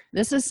anger.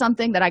 This is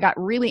something that I got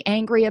really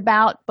angry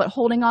about, but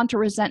holding on to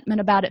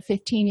resentment about it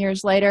 15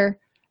 years later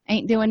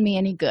ain't doing me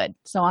any good.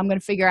 So I'm going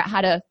to figure out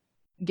how to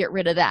get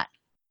rid of that.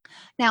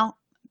 Now,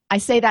 I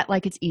say that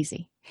like it's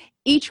easy.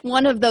 each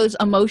one of those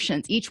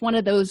emotions, each one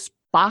of those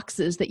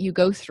boxes that you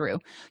go through,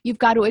 you've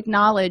got to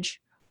acknowledge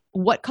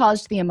what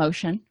caused the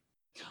emotion,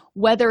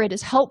 whether it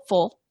is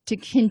helpful to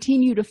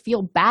continue to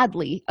feel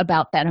badly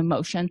about that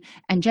emotion,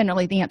 and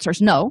generally the answer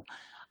is no.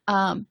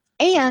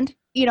 And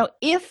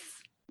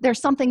if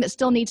there's something that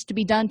still needs to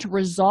be done to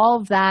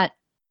resolve that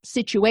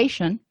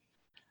situation,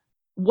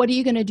 what are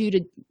you going to do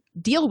to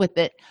deal with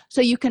it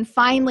so you can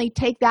finally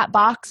take that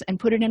box and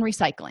put it in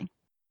recycling?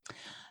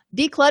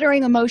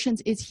 Decluttering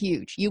emotions is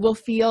huge. You will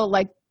feel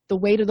like the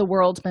weight of the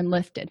world's been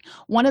lifted.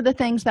 One of the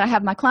things that I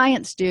have my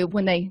clients do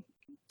when they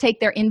take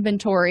their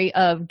inventory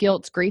of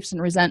guilts, griefs,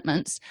 and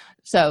resentments,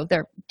 so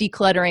they're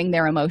decluttering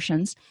their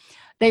emotions,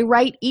 they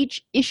write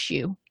each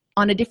issue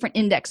on a different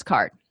index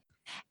card.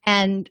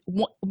 And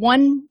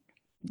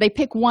they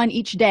pick one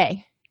each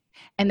day,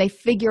 and they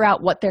figure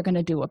out what they're going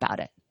to do about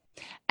it.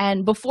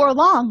 And before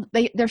long,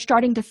 they're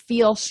starting to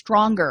feel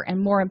stronger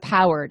and more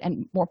empowered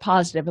and more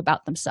positive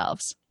about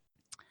themselves.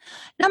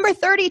 Number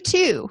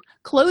 32,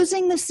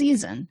 closing the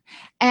season.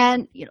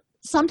 And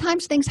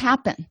sometimes things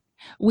happen.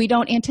 We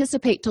don't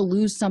anticipate to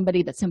lose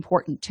somebody that's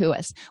important to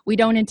us. We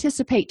don't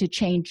anticipate to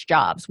change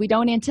jobs. We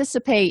don't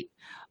anticipate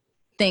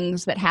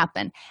things that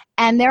happen.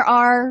 And there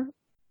are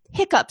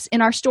hiccups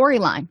in our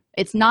storyline.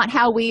 It's not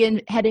how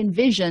we had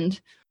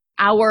envisioned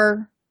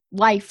our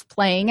life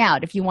playing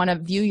out, if you want to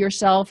view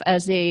yourself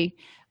as a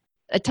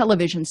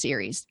television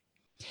series.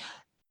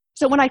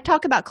 So when I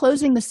talk about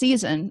closing the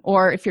season,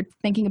 or if you're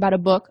thinking about a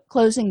book,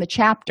 closing the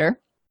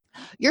chapter,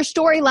 your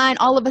storyline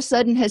all of a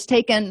sudden has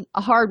taken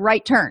a hard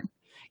right turn,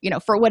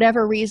 for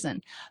whatever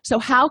reason. So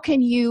how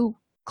can you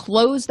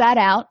close that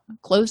out,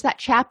 close that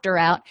chapter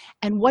out,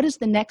 and what is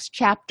the next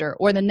chapter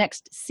or the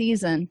next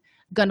season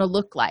going to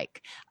look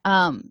like?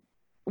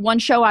 One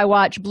show I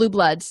watch, Blue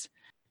Bloods,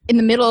 in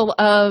the middle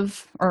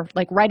of, or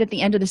like right at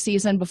the end of the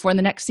season before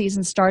the next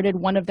season started,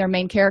 one of their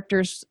main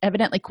characters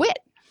evidently quit.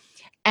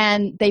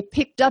 And they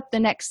picked up the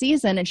next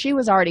season and she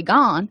was already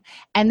gone,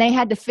 and they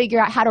had to figure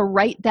out how to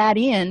write that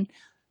in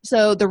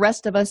so the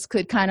rest of us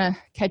could kind of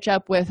catch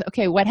up with,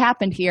 okay, what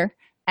happened here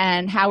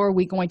and how are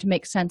we going to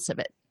make sense of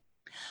it?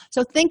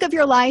 So think of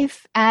your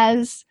life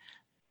as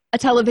a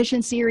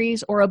television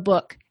series or a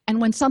book. And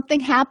when something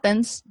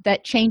happens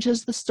that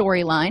changes the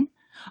storyline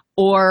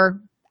or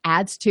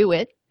adds to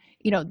it,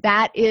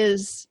 that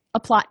is a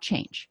plot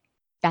change.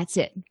 That's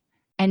it.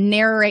 And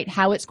narrate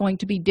how it's going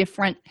to be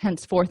different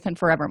henceforth and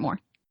forevermore.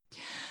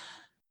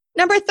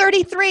 Number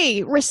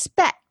 33,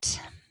 respect.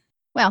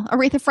 Well,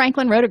 Aretha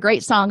Franklin wrote a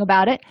great song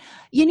about it.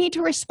 You need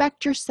to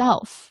respect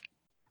yourself.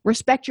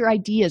 Respect your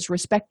ideas.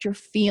 Respect your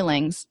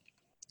feelings.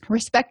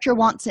 Respect your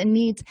wants and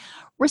needs.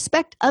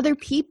 Respect other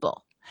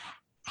people.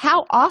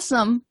 How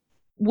awesome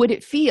would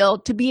it feel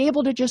to be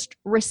able to just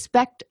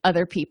respect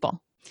other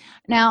people?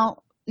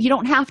 Now, you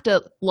don't have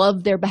to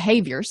love their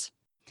behaviors,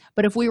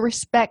 but if we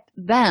respect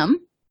them,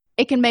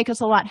 it can make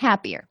us a lot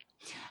happier.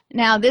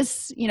 Now,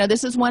 this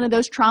is one of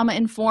those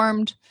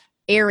trauma-informed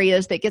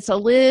areas that gets a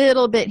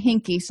little bit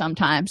hinky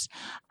sometimes.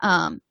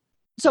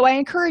 So I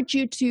encourage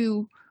you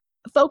to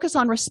focus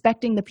on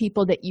respecting the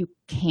people that you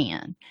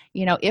can.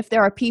 If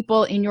there are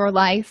people in your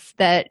life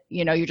that,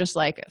 you're just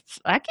like,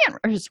 I can't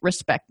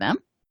respect them.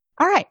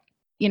 All right.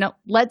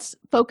 Let's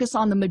focus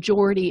on the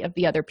majority of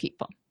the other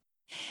people.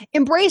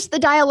 Embrace the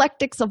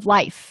dialectics of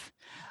life.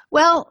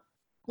 Well,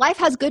 life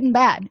has good and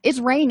bad. It's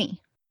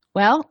rainy.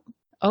 Well,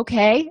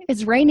 okay,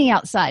 it's raining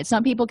outside.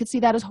 Some people could see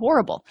that as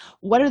horrible.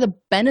 What are the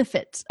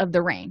benefits of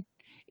the rain?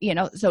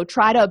 So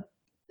try to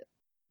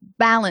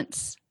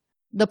balance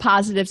the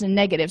positives and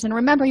negatives. And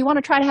remember, you want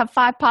to try to have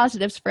 5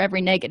 positives for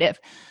every negative.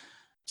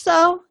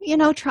 So,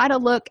 try to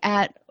look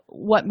at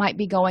what might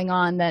be going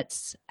on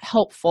that's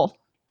helpful,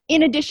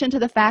 in addition to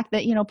the fact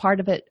that, part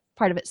of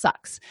it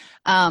sucks.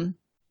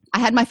 I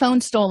had my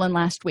phone stolen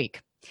last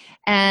week,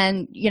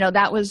 and,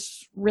 that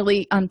was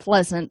really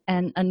unpleasant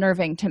and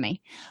unnerving to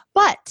me.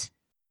 But,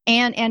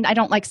 and I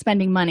don't like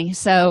spending money.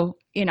 So,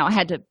 I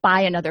had to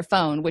buy another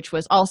phone, which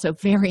was also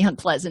very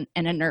unpleasant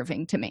and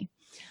unnerving to me.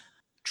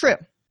 True.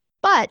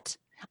 But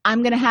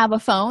I'm going to have a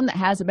phone that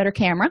has a better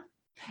camera,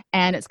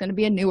 and it's going to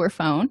be a newer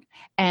phone,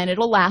 and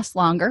it'll last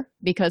longer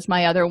because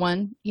my other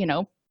one,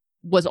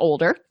 was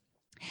older.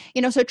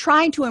 So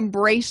trying to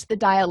embrace the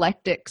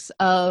dialectics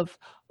of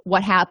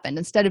what happened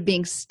instead of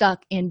being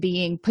stuck in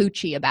being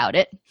poochy about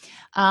it.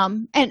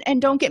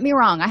 And don't get me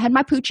wrong, I had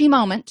my poochy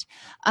moment.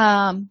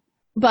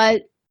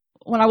 But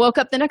when I woke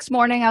up the next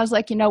morning, I was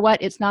like, you know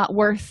what? It's not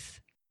worth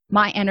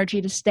my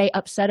energy to stay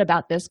upset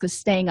about this, because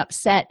staying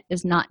upset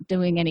is not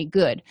doing any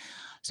good.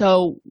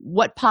 So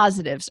what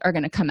positives are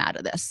going to come out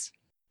of this?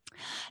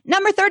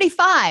 Number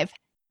 35,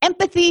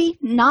 empathy,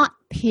 not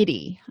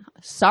pity.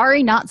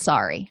 Sorry, not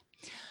sorry.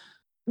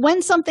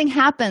 When something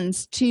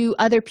happens to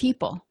other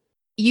people,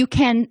 you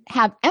can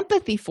have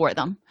empathy for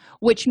them,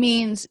 which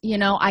means,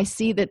 I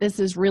see that this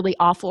is really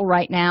awful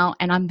right now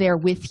and I'm there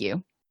with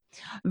you,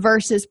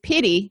 versus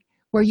pity,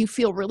 where you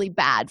feel really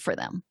bad for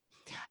them.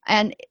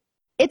 And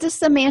it's a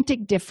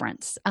semantic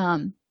difference.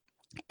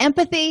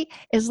 Empathy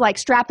is like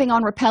strapping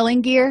on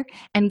rappelling gear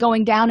and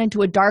going down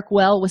into a dark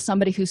well with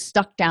somebody who's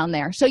stuck down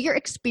there. So you're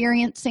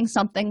experiencing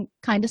something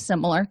kind of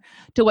similar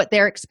to what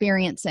they're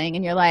experiencing,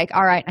 and you're like,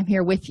 all right, I'm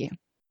here with you.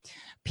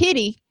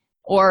 Pity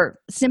or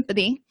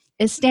sympathy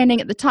is standing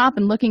at the top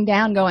and looking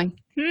down going,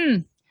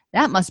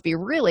 that must be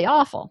really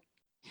awful.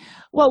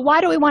 Well,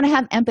 why do we want to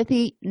have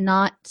empathy,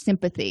 not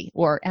sympathy,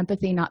 or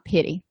empathy, not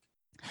pity?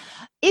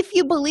 If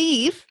you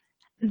believe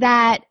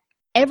that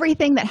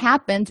everything that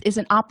happens is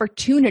an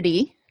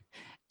opportunity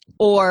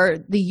or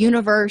the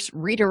universe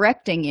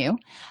redirecting you,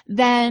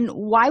 then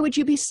why would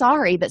you be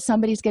sorry that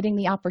somebody's getting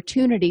the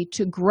opportunity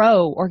to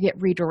grow or get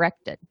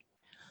redirected?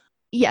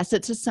 Yes,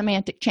 it's a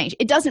semantic change.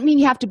 It doesn't mean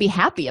you have to be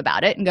happy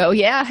about it and go,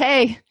 yeah,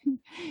 hey,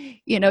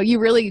 you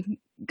really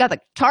got the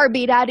tar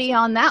beat out of you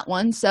on that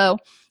one. So,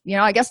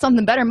 I guess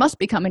something better must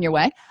be coming your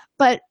way.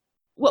 But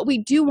what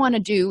we do want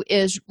to do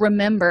is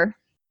remember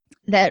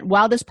that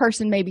while this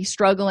person may be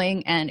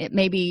struggling and it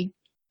may be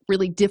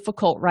really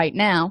difficult right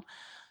now,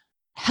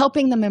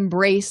 helping them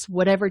embrace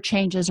whatever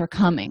changes are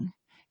coming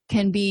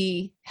can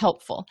be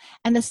helpful.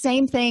 And the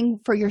same thing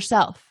for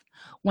yourself.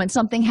 When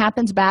something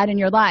happens bad in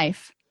your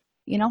life,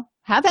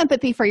 have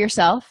empathy for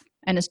yourself.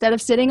 And instead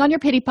of sitting on your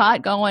pity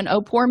pot going,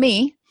 oh, poor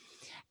me,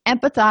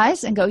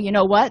 empathize and go, you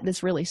know what?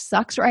 This really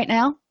sucks right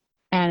now,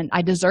 and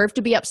I deserve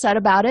to be upset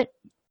about it.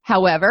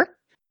 However,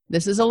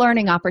 this is a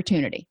learning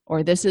opportunity,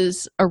 or this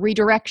is a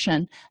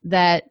redirection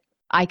that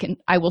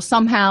I will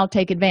somehow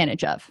take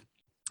advantage of.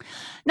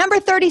 Number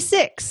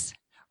 36,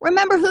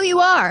 remember who you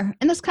are.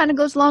 And this kind of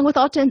goes along with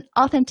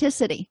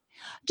authenticity.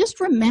 Just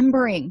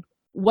remembering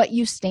what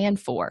you stand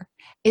for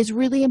is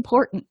really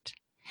important.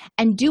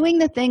 And doing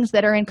the things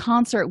that are in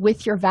concert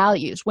with your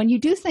values. When you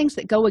do things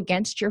that go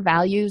against your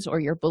values or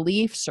your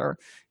beliefs or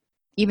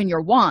even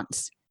your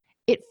wants,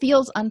 it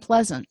feels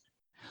unpleasant.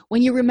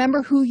 When you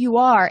remember who you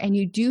are and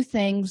you do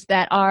things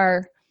that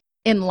are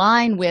in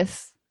line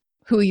with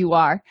who you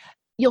are,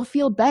 you'll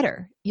feel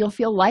better. You'll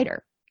feel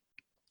lighter.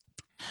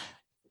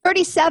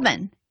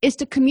 37 is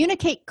to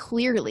communicate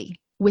clearly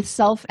with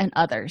self and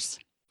others.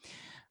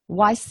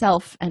 Why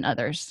self and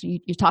others?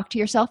 You talk to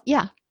yourself?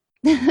 Yeah.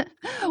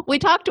 We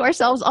talk to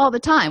ourselves all the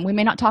time. We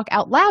may not talk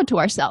out loud to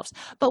ourselves,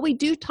 but we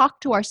do talk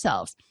to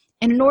ourselves.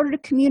 And in order to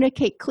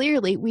communicate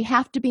clearly, we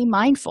have to be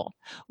mindful.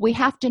 We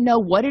have to know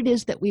what it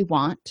is that we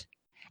want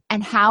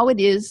and how it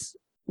is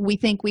we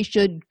think we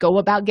should go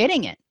about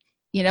getting it.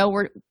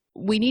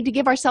 We need to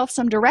give ourselves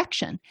some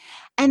direction.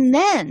 And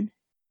then,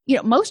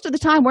 most of the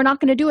time, we're not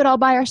going to do it all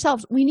by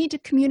ourselves. We need to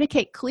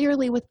communicate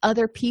clearly with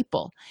other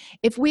people.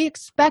 If we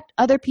expect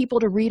other people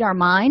to read our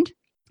mind,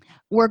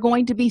 we're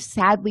going to be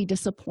sadly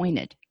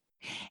disappointed.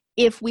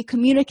 If we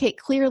communicate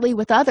clearly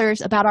with others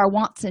about our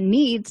wants and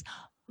needs,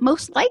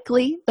 most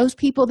likely those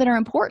people that are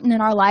important in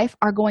our life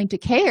are going to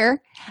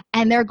care,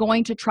 and they're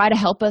going to try to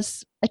help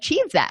us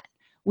achieve that,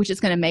 which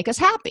is going to make us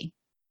happy.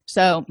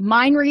 So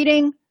mind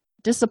reading,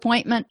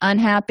 disappointment,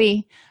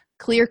 unhappy,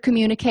 clear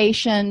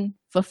communication,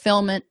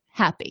 fulfillment,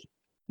 happy.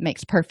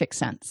 Makes perfect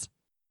sense.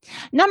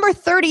 Number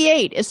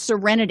 38 is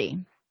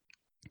serenity.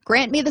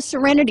 Grant me the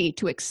serenity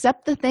to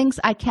accept the things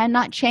I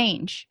cannot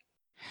change,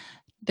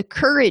 the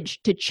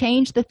courage to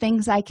change the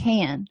things I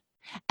can,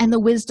 and the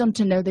wisdom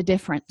to know the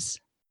difference.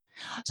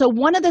 So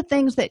one of the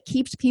things that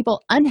keeps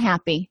people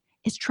unhappy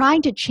is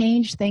trying to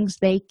change things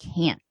they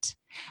can't.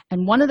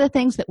 And one of the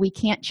things that we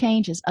can't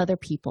change is other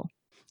people.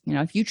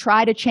 If you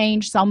try to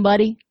change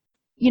somebody,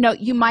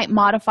 you might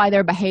modify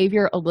their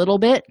behavior a little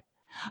bit,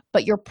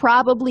 but you're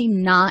probably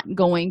not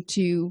going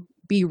to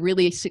be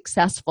really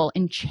successful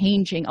in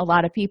changing a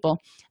lot of people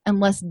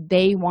unless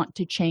they want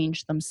to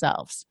change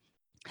themselves.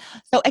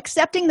 So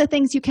accepting the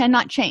things you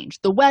cannot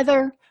change, the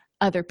weather,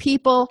 other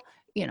people,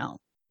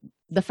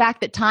 the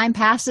fact that time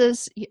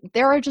passes,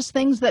 there are just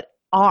things that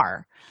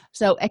are.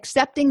 So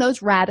accepting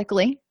those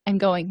radically and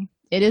going,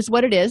 it is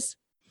what it is.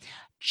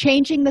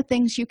 Changing the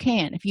things you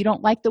can. If you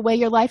don't like the way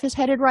your life is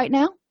headed right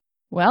now,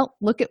 well,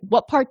 look at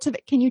what parts of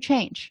it can you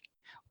change.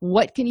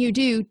 What can you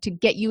do to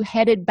get you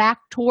headed back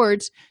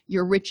towards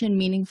your rich and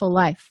meaningful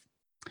life?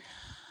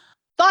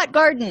 Thought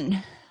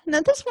garden.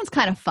 Now, this one's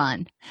kind of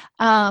fun.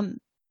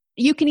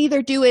 You can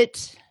either do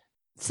it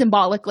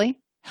symbolically,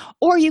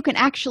 or you can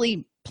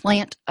actually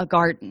plant a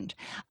garden.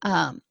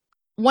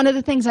 One of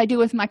the things I do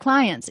with my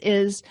clients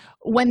is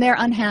when they're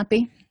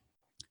unhappy,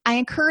 I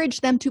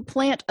encourage them to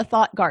plant a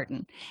thought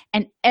garden.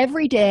 And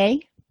every day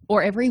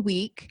or every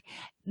week,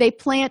 they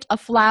plant a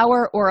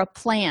flower or a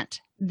plant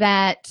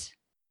that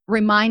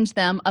reminds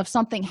them of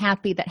something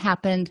happy that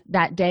happened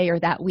that day or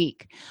that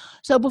week.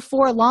 So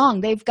before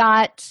long, they've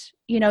got,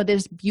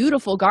 this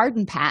beautiful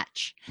garden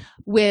patch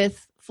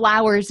with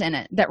flowers in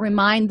it that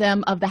remind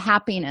them of the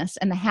happiness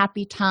and the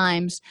happy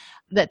times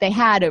that they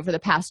had over the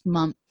past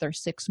month or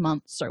 6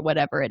 months or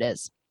whatever it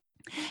is.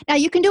 Now,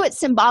 you can do it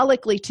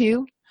symbolically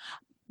too,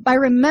 by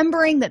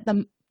remembering that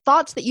the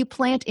thoughts that you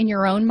plant in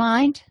your own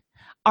mind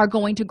are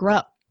going to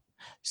grow.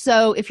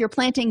 So if you're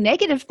planting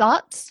negative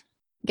thoughts,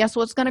 guess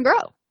what's going to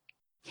grow?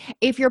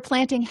 If you're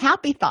planting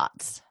happy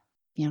thoughts,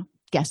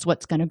 guess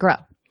what's going to grow?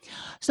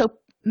 So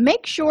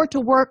make sure to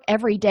work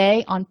every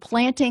day on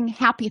planting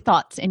happy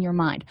thoughts in your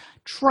mind.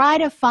 Try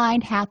to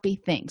find happy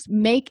things.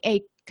 Make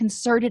a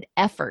concerted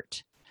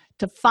effort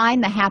to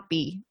find the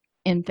happy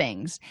in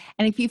things.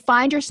 And if you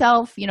find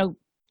yourself,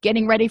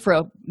 getting ready for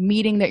a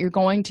meeting that you're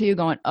going to,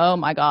 going, oh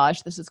my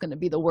gosh, this is going to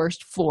be the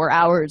worst 4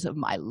 hours of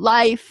my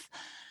life,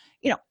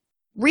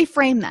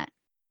 reframe that.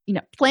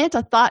 Plant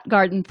a thought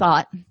garden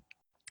thought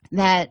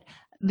that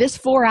this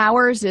 4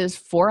 hours is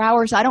 4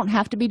 hours I don't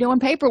have to be doing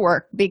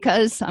paperwork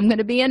because I'm going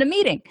to be in a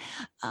meeting.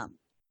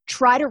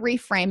 Try to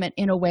reframe it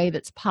in a way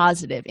that's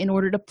positive in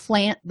order to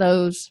plant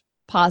those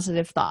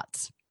positive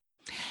thoughts.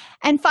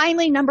 And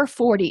finally, number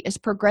 40 is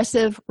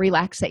progressive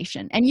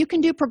relaxation. And you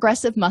can do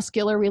progressive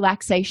muscular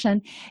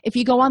relaxation. If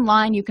you go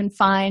online, you can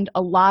find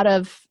a lot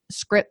of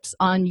scripts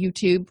on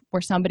YouTube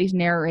where somebody's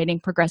narrating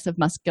progressive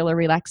muscular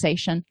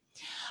relaxation.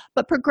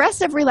 But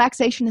progressive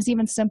relaxation is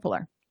even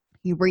simpler.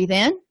 You breathe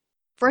in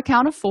for a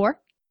count of 4.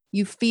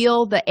 You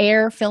feel the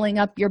air filling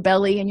up your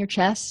belly and your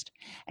chest.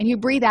 And you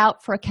breathe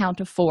out for a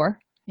count of 4.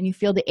 And you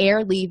feel the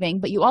air leaving,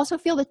 but you also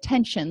feel the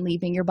tension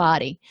leaving your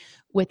body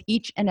with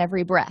each and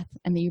every breath.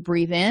 And then you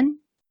breathe in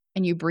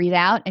and you breathe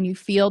out and you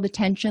feel the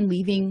tension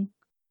leaving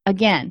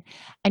again.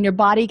 And your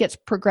body gets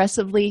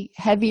progressively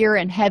heavier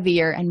and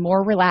heavier and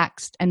more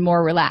relaxed and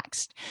more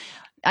relaxed.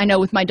 I know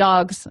with my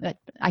dogs,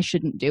 I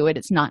shouldn't do it.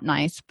 It's not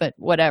nice, but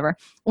whatever.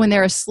 When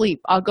they're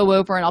asleep, I'll go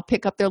over and I'll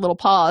pick up their little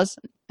paws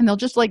and they'll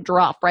just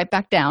drop right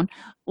back down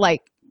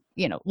like,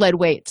 lead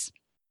weights.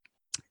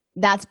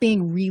 That's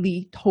being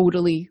really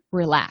totally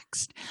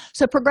relaxed.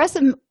 So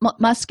progressive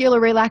muscular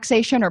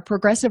relaxation or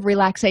progressive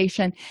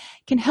relaxation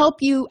can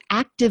help you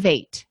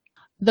activate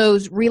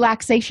those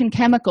relaxation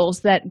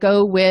chemicals that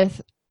go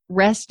with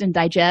rest and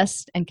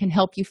digest and can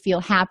help you feel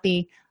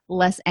happy,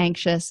 less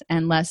anxious,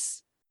 and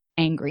less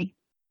angry.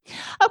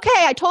 Okay,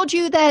 I told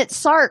you that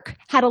Sark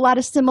had a lot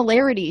of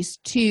similarities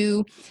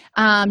to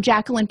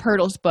Jacqueline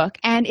Pirtle's book,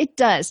 and it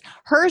does.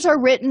 Hers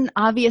are written,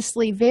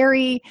 obviously,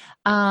 very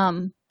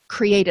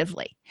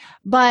creatively,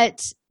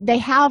 but they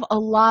have a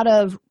lot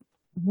of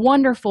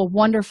wonderful,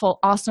 wonderful,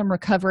 awesome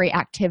recovery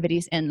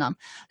activities in them.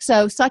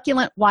 So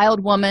Succulent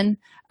Wild Woman,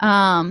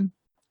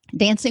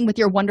 Dancing with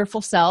Your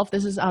Wonderful Self.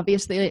 This is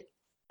obviously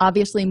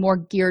more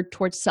geared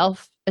towards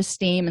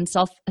self-esteem and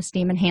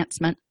self-esteem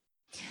enhancement.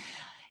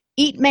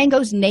 Eat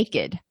Mangoes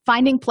Naked,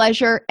 Finding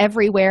Pleasure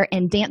Everywhere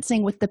and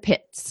Dancing with the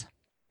Pits.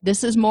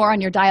 This is more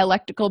on your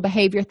dialectical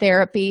behavior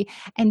therapy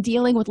and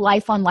dealing with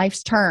life on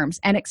life's terms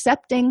and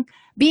accepting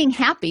being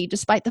happy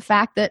despite the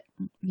fact that,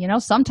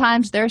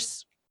 sometimes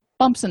there's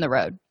bumps in the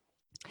road.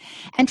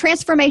 And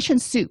Transformation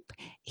Soup,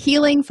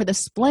 Healing for the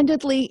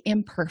Splendidly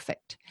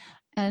Imperfect.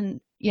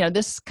 And,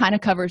 this kind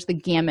of covers the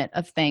gamut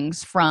of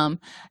things from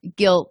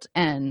guilt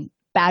and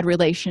bad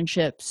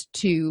relationships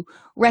to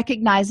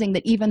recognizing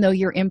that even though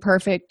you're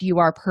imperfect, you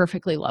are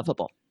perfectly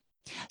lovable.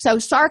 So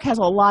Sark has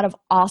a lot of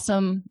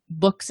awesome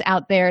books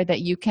out there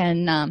that you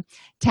can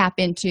tap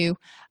into.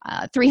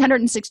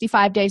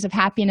 365 Days of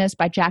Happiness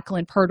by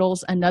Jacqueline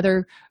Pirtle's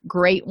another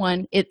great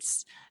one.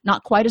 It's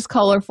not quite as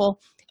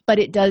colorful, but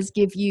it does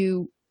give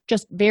you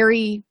just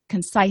very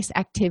concise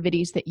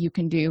activities that you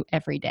can do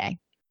every day.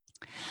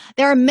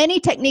 There are many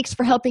techniques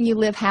for helping you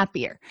live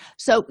happier.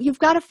 So you've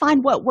got to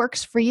find what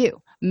works for you.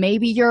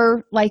 Maybe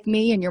you're like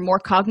me and you're more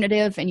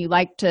cognitive and you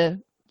like to,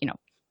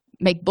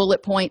 make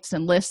bullet points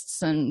and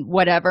lists and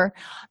whatever.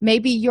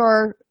 Maybe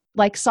you're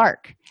like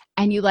Sark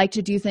and you like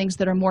to do things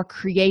that are more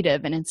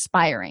creative and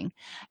inspiring.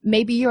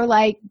 Maybe you're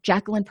like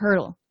Jacqueline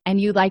Pirtle and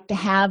you like to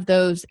have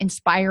those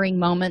inspiring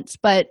moments,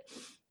 but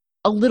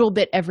a little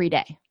bit every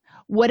day.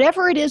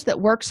 Whatever it is that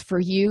works for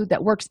you,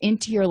 that works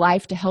into your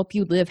life to help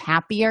you live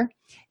happier,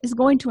 is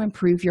going to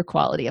improve your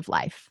quality of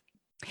life.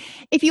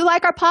 If you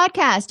like our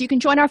podcast, you can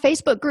join our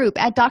Facebook group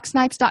at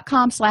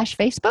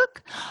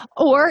DocSnipes.com/Facebook,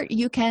 or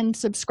you can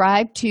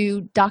subscribe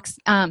to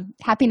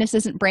Happiness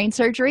Isn't Brain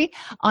Surgery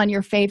on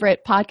your favorite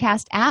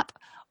podcast app,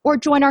 or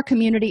join our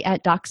community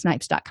at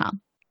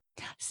DocSnipes.com.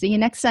 See you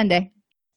next Sunday.